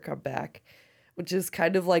and never come back, which is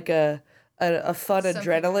kind of like a fun Something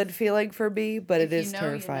adrenaline of- feeling for me, but If it is you know,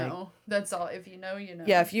 terrifying. you know. That's all. If you know, you know.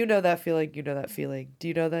 Yeah, if you know that feeling, you know that feeling. Do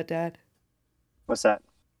you know that, Dad? What's that?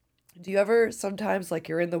 Do you ever sometimes like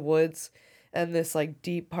you're in the woods and this like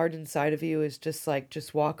deep part inside of you is just like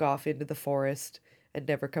just walk off into the forest and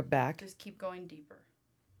never come back? Just keep going deeper.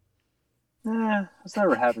 That's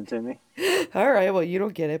never happened to me. All right, well, you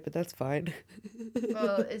don't get it, but that's fine.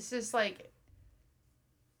 Well, it's just like,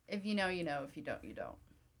 if you know, you know. If you don't, you don't.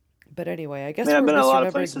 But anyway, I I guess mean, I've we're been in a lot of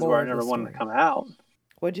misremembering places more where I of the never wanted to story. come out.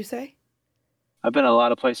 What'd you say? I've been in a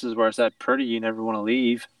lot of places where it's that pretty you never want to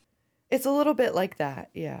leave. It's a little bit like that,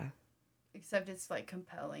 yeah. Except it's like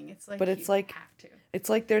compelling. It's like But it's you like- have to. It's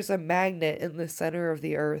like there's a magnet in the center of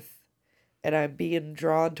the earth, and I'm being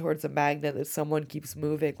drawn towards a magnet that someone keeps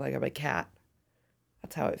moving like I'm a cat.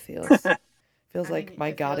 That's how it feels. Feels I like mean, my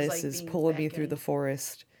it feels goddess like is being pulling me through the beckoned.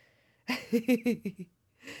 forest.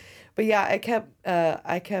 But yeah, I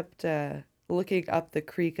kept looking up the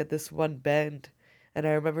creek at this one bend, And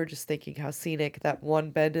I remember just thinking how scenic that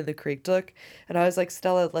one bend in the creek looked. And I was like,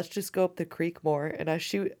 Stella, let's just go up the creek more. And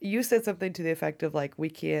you said something to the effect of like, we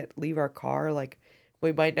can't leave our car. Like,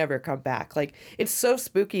 we might never come back. Like, it's so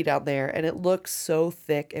spooky down there and it looks so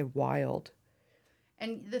thick and wild.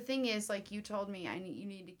 And the thing is, like you told me, you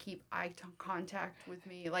need to keep contact with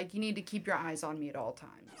me. Like you need to keep your eyes on me at all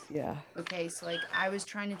times. Yeah. Okay, so like I was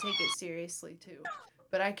trying to take it seriously too,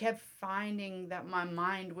 but I kept finding that my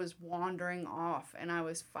mind was wandering off, and I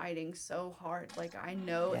was fighting so hard. Like I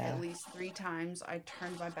know Yeah. at least 3 times I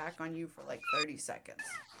turned my back on you for like 30 seconds,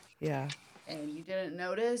 Yeah. and you didn't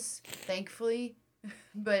notice, thankfully.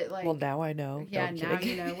 But Well, like, now I know. No, yeah, I'm now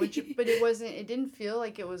you know. kidding. But it didn't feel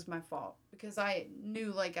like it was my fault because I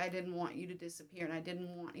knew like I didn't want you to disappear and I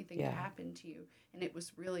didn't want anything to Yeah. happen to you, and it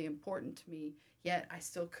was really important to me. Yet I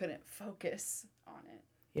still couldn't focus on it.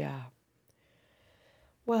 Yeah.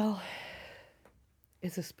 Well,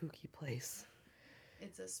 it's a spooky place.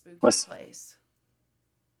 It's a spooky What's- place.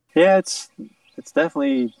 Yeah, it's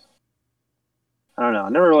definitely. I don't know. I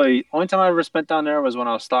never really. Only time I ever spent down there was when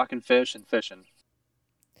I was stocking fish and fishing.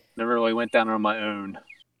 Never really went down there on my own.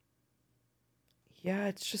 Yeah,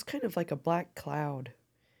 it's just kind of like a black cloud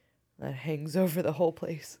that hangs over the whole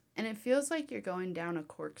place. And it feels like you're going down a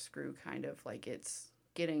corkscrew, kind of like it's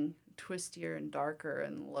getting twistier and darker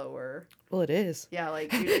and lower. Well, it is. Yeah, like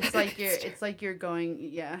it's like you're going,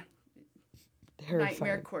 yeah, nightmare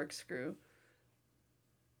Terrifying. corkscrew.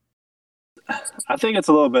 I think it's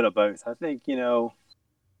a little bit of both. I think,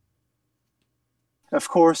 of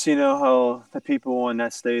course, you know how the people in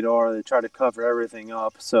that state are. They try to cover everything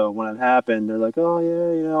up. So when it happened, they're like, oh,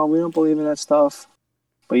 yeah, we don't believe in that stuff.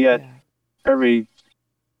 But yet, Yeah. every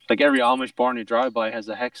Amish barn you drive by has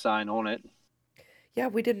a hex sign on it. Yeah,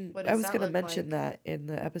 we didn't. What I does was that gonna look mention like? that in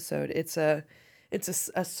the episode. It's a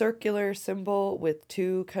circular symbol with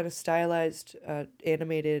two kind of stylized,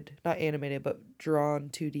 animated, not animated, but drawn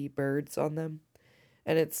 2D birds on them.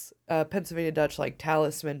 And it's Pennsylvania Dutch like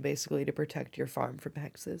talisman basically to protect your farm from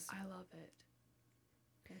hexes. I love it.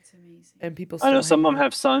 That's amazing. And people I know still some hang of them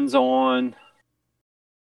have suns on,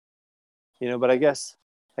 but I guess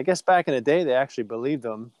back in the day they actually believed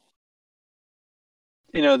them.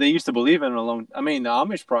 They used to believe in it alone. I mean, the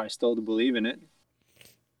Amish probably still do believe in it.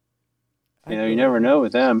 I You believe never it. know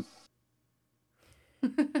with them.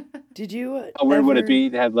 Did you How weird would it ever? be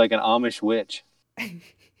to have like an Amish witch?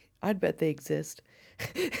 I'd bet they exist.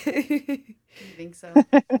 You think so?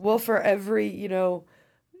 Well, for every,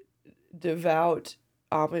 devout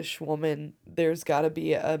Amish woman, there's got to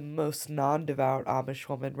be a most non-devout Amish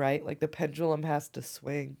woman, right? Like the pendulum has to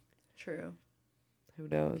swing. True. Who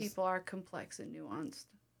knows? People are complex and nuanced.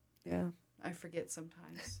 Yeah. I forget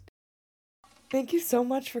sometimes. Thank you so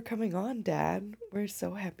much for coming on, Dad. We're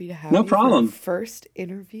so happy to have No you for our problem. first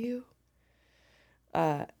interview.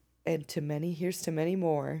 And here's to many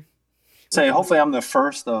more. Say, hopefully, I'm the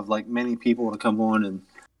first of like many people to come on and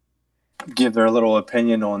give their little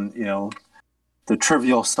opinion on the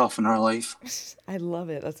trivial stuff in our life. I love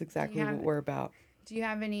it. That's exactly have- what we're about. Do you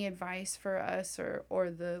have any advice for us or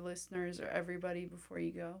the listeners or everybody before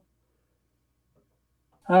you go?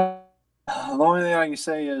 The only thing I can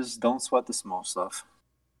say is don't sweat the small stuff.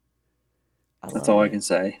 That's love all I it. can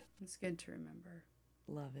say. It's good to remember.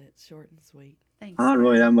 Love it. Short and sweet. Thanks. I'm not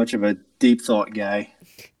really that much of a deep thought guy.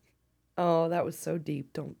 Oh, that was so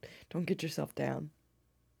deep. Don't get yourself down.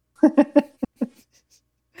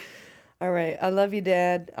 All right. I love you,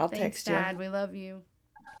 Dad. I'll Thanks, text you. Dad. We love you.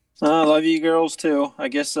 I love you girls too. I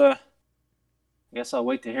guess I'll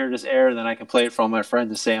wait to hear this air, then I can play it for all my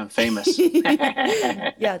friends to say I'm famous.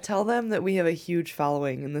 Yeah, tell them that we have a huge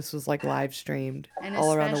following and this was like live streamed And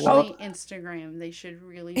all around the especially world. Instagram. They should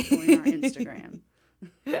really join our Instagram.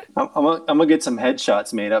 I'm gonna get some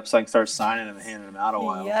headshots made up so I can start signing them and handing them out a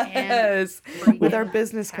while. Yes, And with our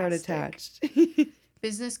business card fantastic. attached.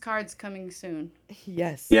 Business cards coming soon.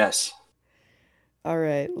 Yes. Yes. All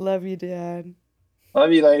right. Love you, Dad.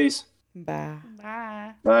 Love you, ladies. Bye.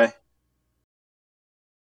 Bye. Bye.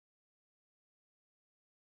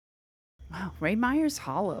 Wow, Ray Myers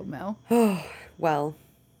Hollow, Mel. Oh, well,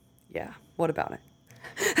 yeah. What about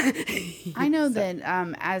it? I know that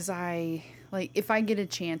as I if I get a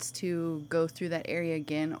chance to go through that area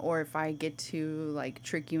again, or if I get to like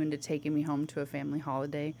trick you into taking me home to a family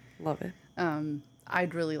holiday, Love it.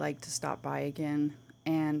 I'd really like to stop by again.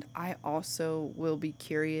 And I also will be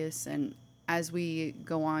curious, and as we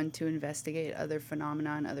go on to investigate other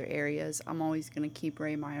phenomena in other areas, I'm always going to keep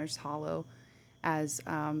Ray Myers Hollow as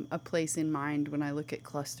a place in mind when I look at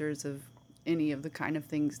clusters of any of the kind of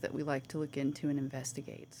things that we like to look into and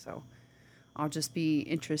investigate. So I'll just be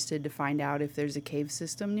interested to find out if there's a cave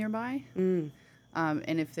system nearby.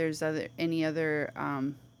 And if there's any other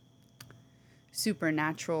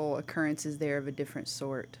supernatural occurrences there of a different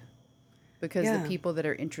sort, because the Yeah. people that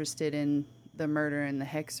are interested in the murder and the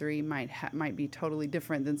hexery might be totally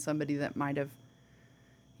different than somebody that might have,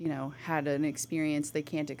 had an experience they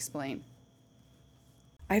can't explain.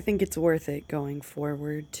 I think it's worth it going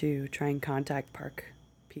forward to try and contact park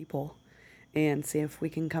people and see if we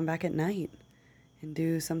can come back at night and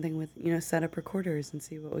do something with, set up recorders and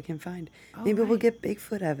see what we can find. Oh, Maybe we'll right. get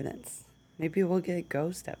Bigfoot evidence. Maybe we'll get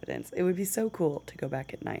ghost evidence. It would be so cool to go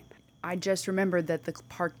back at night. I just remembered that the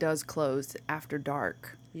park does close after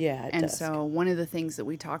dark. Yeah, it And does. so one of the things that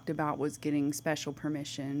we talked about was getting special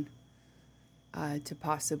permission to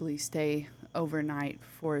possibly stay overnight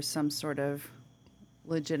for some sort of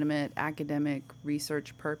legitimate academic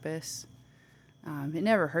research purpose. It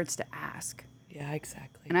never hurts to ask. Yeah,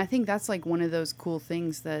 exactly. And I think that's like one of those cool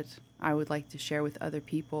things that I would like to share with other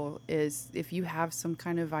people is if you have some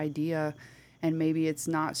kind of idea and maybe it's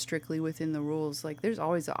not strictly within the rules, like there's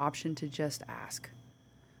always the option to just ask.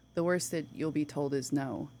 The worst that you'll be told is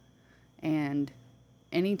no. And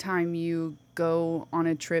anytime you go on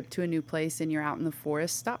a trip to a new place and you're out in the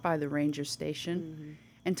forest, stop by the ranger station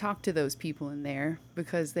and talk to those people in there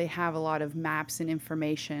because they have a lot of maps and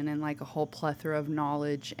information and like a whole plethora of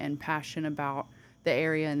knowledge and passion about the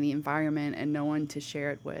area and the environment and no one to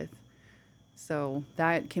share it with. So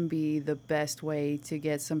that can be the best way to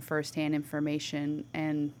get some firsthand information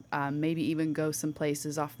and maybe even go some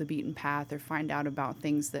places off the beaten path or find out about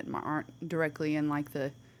things that aren't directly in like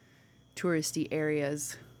the touristy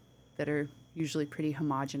areas that are usually pretty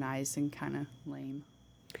homogenized and kind of lame.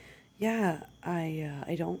 Yeah,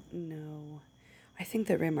 I don't know. I think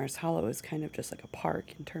that Ramar's Hollow is kind of just like a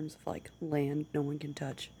park in terms of like land no one can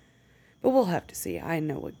touch. But we'll have to see. I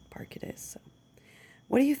know what park it is. So,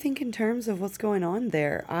 what do you think in terms of what's going on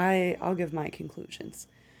there? I'll give my conclusions.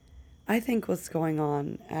 I think what's going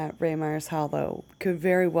on at Ramar's Hollow could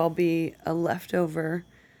very well be a leftover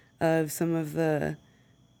of some of the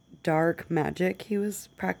dark magic he was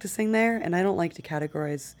practicing there, and I don't like to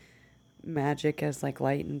categorize magic as like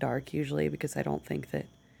light and dark usually because I don't think that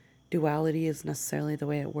duality is necessarily the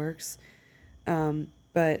way it works.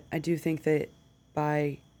 But I do think that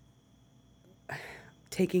by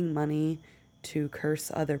taking money to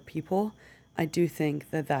curse other people, I do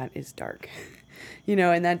think that that is dark.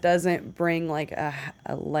 And that doesn't bring like a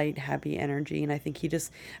light, happy energy. And I think he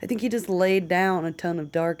just laid down a ton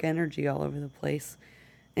of dark energy all over the place.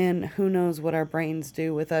 And who knows what our brains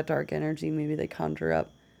do with that dark energy? Maybe they conjure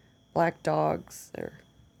up black dogs or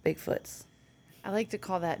Bigfoots. I like to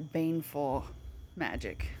call that baneful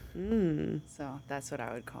magic. Mm. So that's what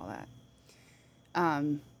I would call that.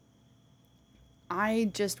 I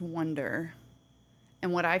just wonder,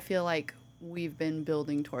 and what I feel like we've been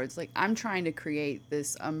building towards, like I'm trying to create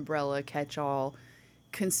this umbrella catch-all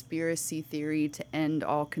conspiracy theory to end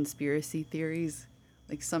all conspiracy theories,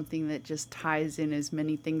 like something that just ties in as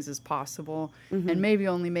many things as possible and maybe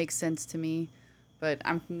only makes sense to me. But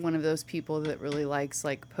I'm one of those people that really likes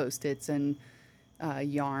like Post-its and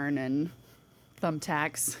yarn and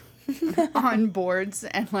thumbtacks on boards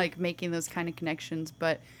and like making those kind of connections.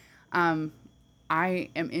 But I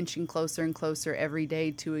am inching closer and closer every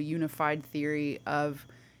day to a unified theory of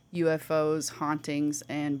UFOs, hauntings,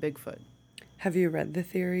 and Bigfoot. Have you read the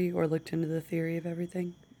theory or looked into the theory of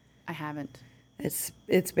everything? I haven't.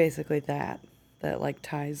 It's basically that like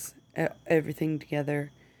ties everything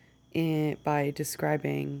together by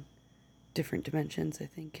describing different dimensions, I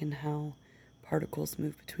think, and how particles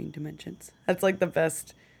move between dimensions. That's like the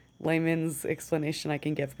best layman's explanation I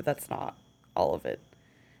can give, but that's not all of it.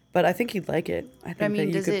 But I think you'd like it. I think that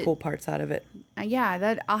you could pull parts out of it. Yeah,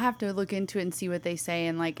 that I'll have to look into it and see what they say.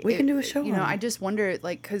 And like we can do a show. On I just wonder,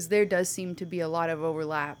 like, because there does seem to be a lot of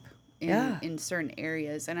overlap in certain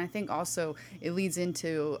areas, and I think also it leads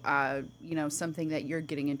into something that you're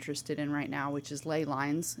getting interested in right now, which is ley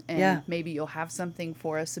lines. And maybe you'll have something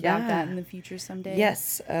for us about that in the future someday.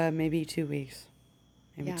 Yes, maybe 2 weeks,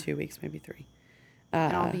 maybe 2 weeks, maybe 3.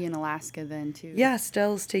 And I'll be in Alaska then too. Yeah,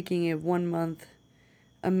 Stell's taking a 1-month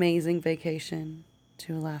amazing vacation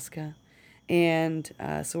to Alaska. And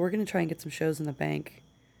so we're going to try and get some shows in the bank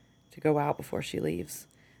to go out before she leaves.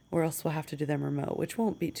 Or else we'll have to do them remote, which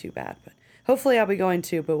won't be too bad. But hopefully I'll be going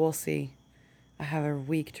too, but we'll see. I have a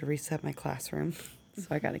week to reset my classroom, so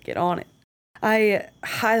I got to get on it. I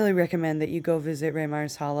highly recommend that you go visit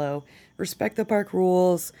Ramar's Hollow. Respect the park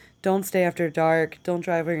rules. Don't stay after dark. Don't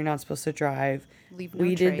drive where you're not supposed to drive. Leave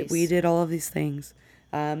no trace. We did all of these things.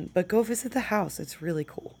 But go visit the house. It's really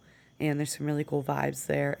cool. And there's some really cool vibes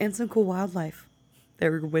there and some cool wildlife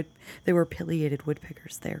They were pileated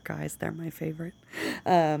woodpeckers there, guys. They're my favorite.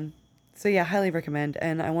 So yeah, highly recommend.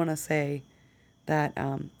 And I want to say that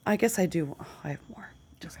I guess I do. Oh, I have more.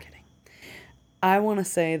 Just kidding. I want to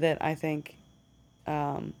say that I think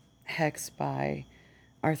Hex by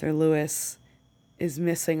Arthur Lewis is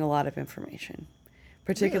missing a lot of information,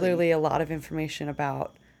 particularly a lot of information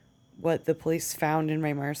about what the police found in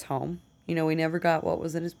Ray Meyer's home. You know, we never got what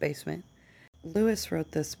was in his basement. Lewis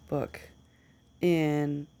wrote this book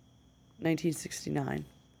in 1969.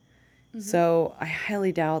 So I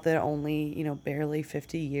highly doubt that only, barely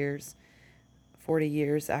 40 years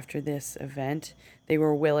after this event, they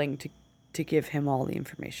were willing to give him all the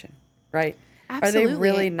information, right? Absolutely. Are they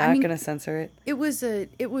really not going to censor it?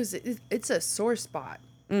 It's a sore spot.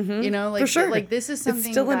 For sure. Like this is something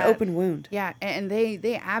it's still an open wound. Yeah, and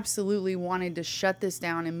they absolutely wanted to shut this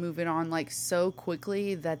down and move it on like so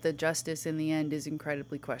quickly that the justice in the end is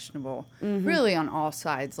incredibly questionable. Really on all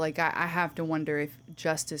sides. Like I have to wonder if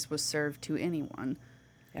justice was served to anyone.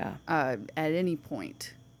 Yeah. At any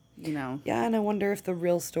point, Yeah, and I wonder if the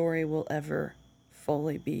real story will ever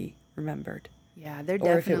fully be remembered. Yeah, they're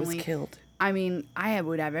or definitely. if it was killed. I mean,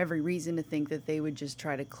 would have every reason to think that they would just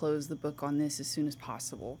try to close the book on this as soon as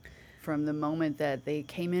possible. From the moment that they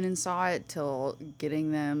came in and saw it till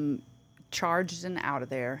getting them charged and out of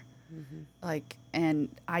there. And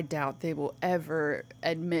I doubt they will ever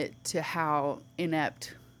admit to how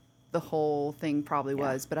inept the whole thing probably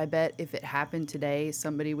was. But I bet if it happened today,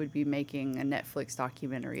 somebody would be making a Netflix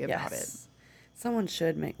documentary about it.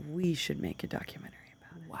 We should make a documentary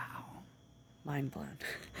about it. Wow. Mind blown.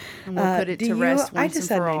 And we'll put it to rest once I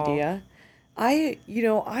just and had for an all. idea. I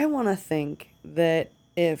want to think that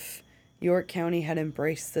if York County had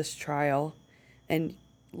embraced this trial and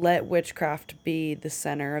let witchcraft be the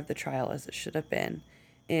center of the trial as it should have been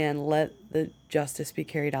and let the justice be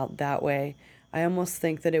carried out that way, I almost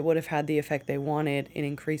think that it would have had the effect they wanted in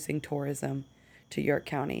increasing tourism to York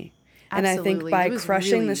County. And I think Absolutely. by It was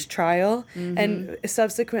crushing really- this trial and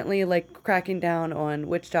subsequently cracking down on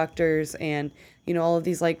witch doctors and, all of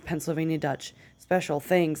these Pennsylvania Dutch special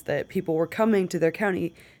things that people were coming to their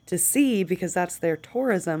county to see because that's their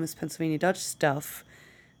tourism is Pennsylvania Dutch stuff.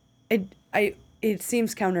 It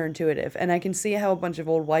seems counterintuitive. And I can see how a bunch of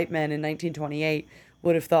old white men in 1928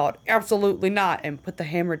 would have thought, absolutely not, and put the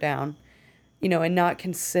hammer down, and not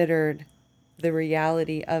considered the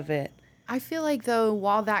reality of it. I feel like, though,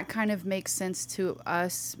 while that kind of makes sense to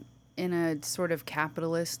us in a sort of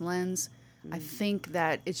capitalist lens, I think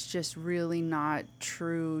that it's just really not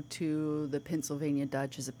true to the Pennsylvania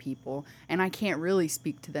Dutch as a people. And I can't really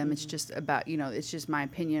speak to them. It's just about, it's just my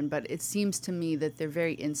opinion. But it seems to me that they're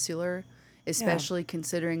very insular, especially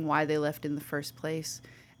considering why they left in the first place.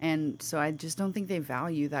 And so I just don't think they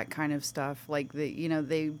value that kind of stuff. Like,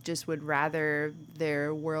 they just would rather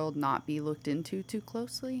their world not be looked into too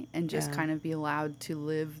closely and just kind of be allowed to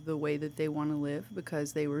live the way that they want to live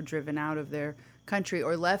because they were driven out of their country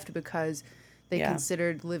or left because they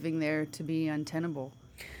considered living there to be untenable.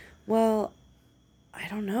 Well, I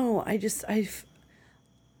don't know.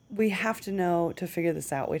 We have to know to figure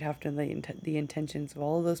this out. We'd have to know the intentions of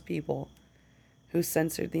all of those people who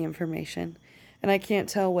censored the information. And I can't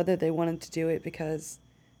tell whether they wanted to do it because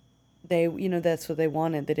they, that's what they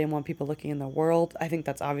wanted. They didn't want people looking in the world. I think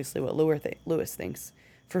that's obviously what Lewis thinks.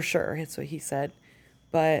 For sure. It's what he said.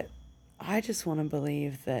 But I just want to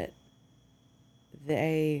believe that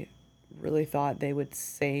they really thought they would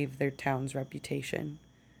save their town's reputation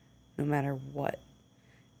no matter what.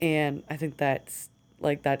 And I think that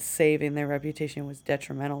saving their reputation was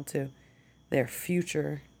detrimental to their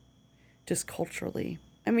future just culturally.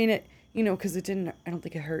 I mean, because I don't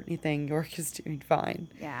think it hurt anything. York is doing fine.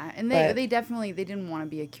 Yeah, and they didn't want to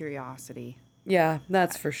be a curiosity. Yeah,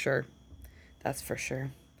 that's for sure. That's for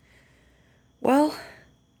sure. Well,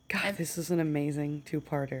 God, this is an amazing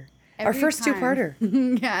two-parter. Our first two-parter.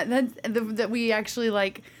 Yeah, that we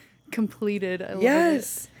actually completed. I love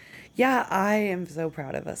Yes. Yeah, I am so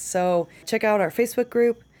proud of us. So check out our Facebook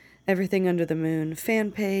group, Everything Under the Moon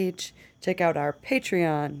fan page. Check out our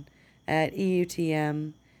Patreon at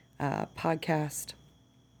EUTM podcast.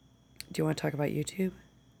 Do you want to talk about YouTube?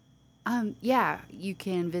 Yeah, you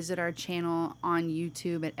can visit our channel on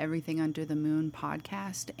YouTube at Everything Under the Moon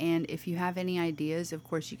podcast. And if you have any ideas, of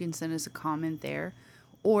course, you can send us a comment there.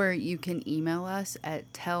 Or you can email us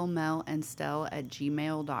at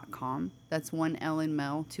tellmelandstell@gmail.com. That's 1 L in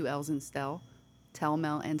Mel, 2 L's in Stell.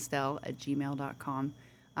 tellmelandstell@gmail.com.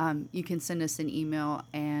 You can send us an email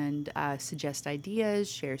and suggest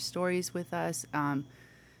ideas, share stories with us.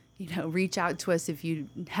 reach out to us if you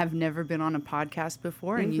have never been on a podcast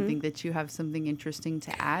before and you think that you have something interesting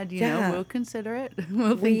to add. You know, we'll consider it.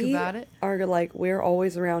 We'll think about it. We're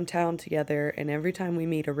always around town together, and every time we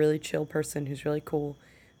meet a really chill person who's really cool,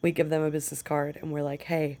 we give them a business card, and we're like,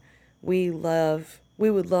 hey, we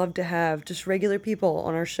would love to have just regular people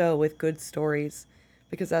on our show with good stories,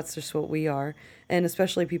 because that's just what we are. And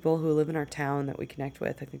especially people who live in our town that we connect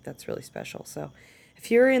with. I think that's really special. So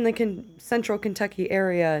if you're in the central Kentucky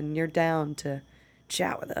area and you're down to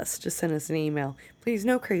chat with us, just send us an email. Please,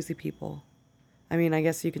 no crazy people. I mean, I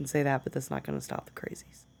guess you can say that, but that's not going to stop the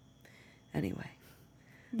crazies. Anyway.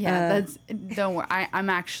 Yeah, don't worry.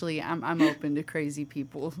 I'm open to crazy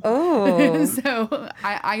people. Oh. So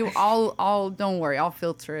I'll don't worry. I'll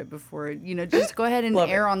filter it before, just go ahead and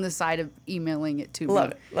err on the side of emailing it to me.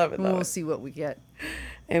 Love it. And we'll see what we get.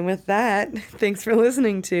 And with that, thanks for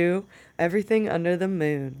listening to Everything Under the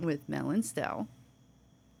Moon With Mel and Stell.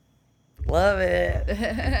 Love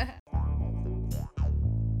it.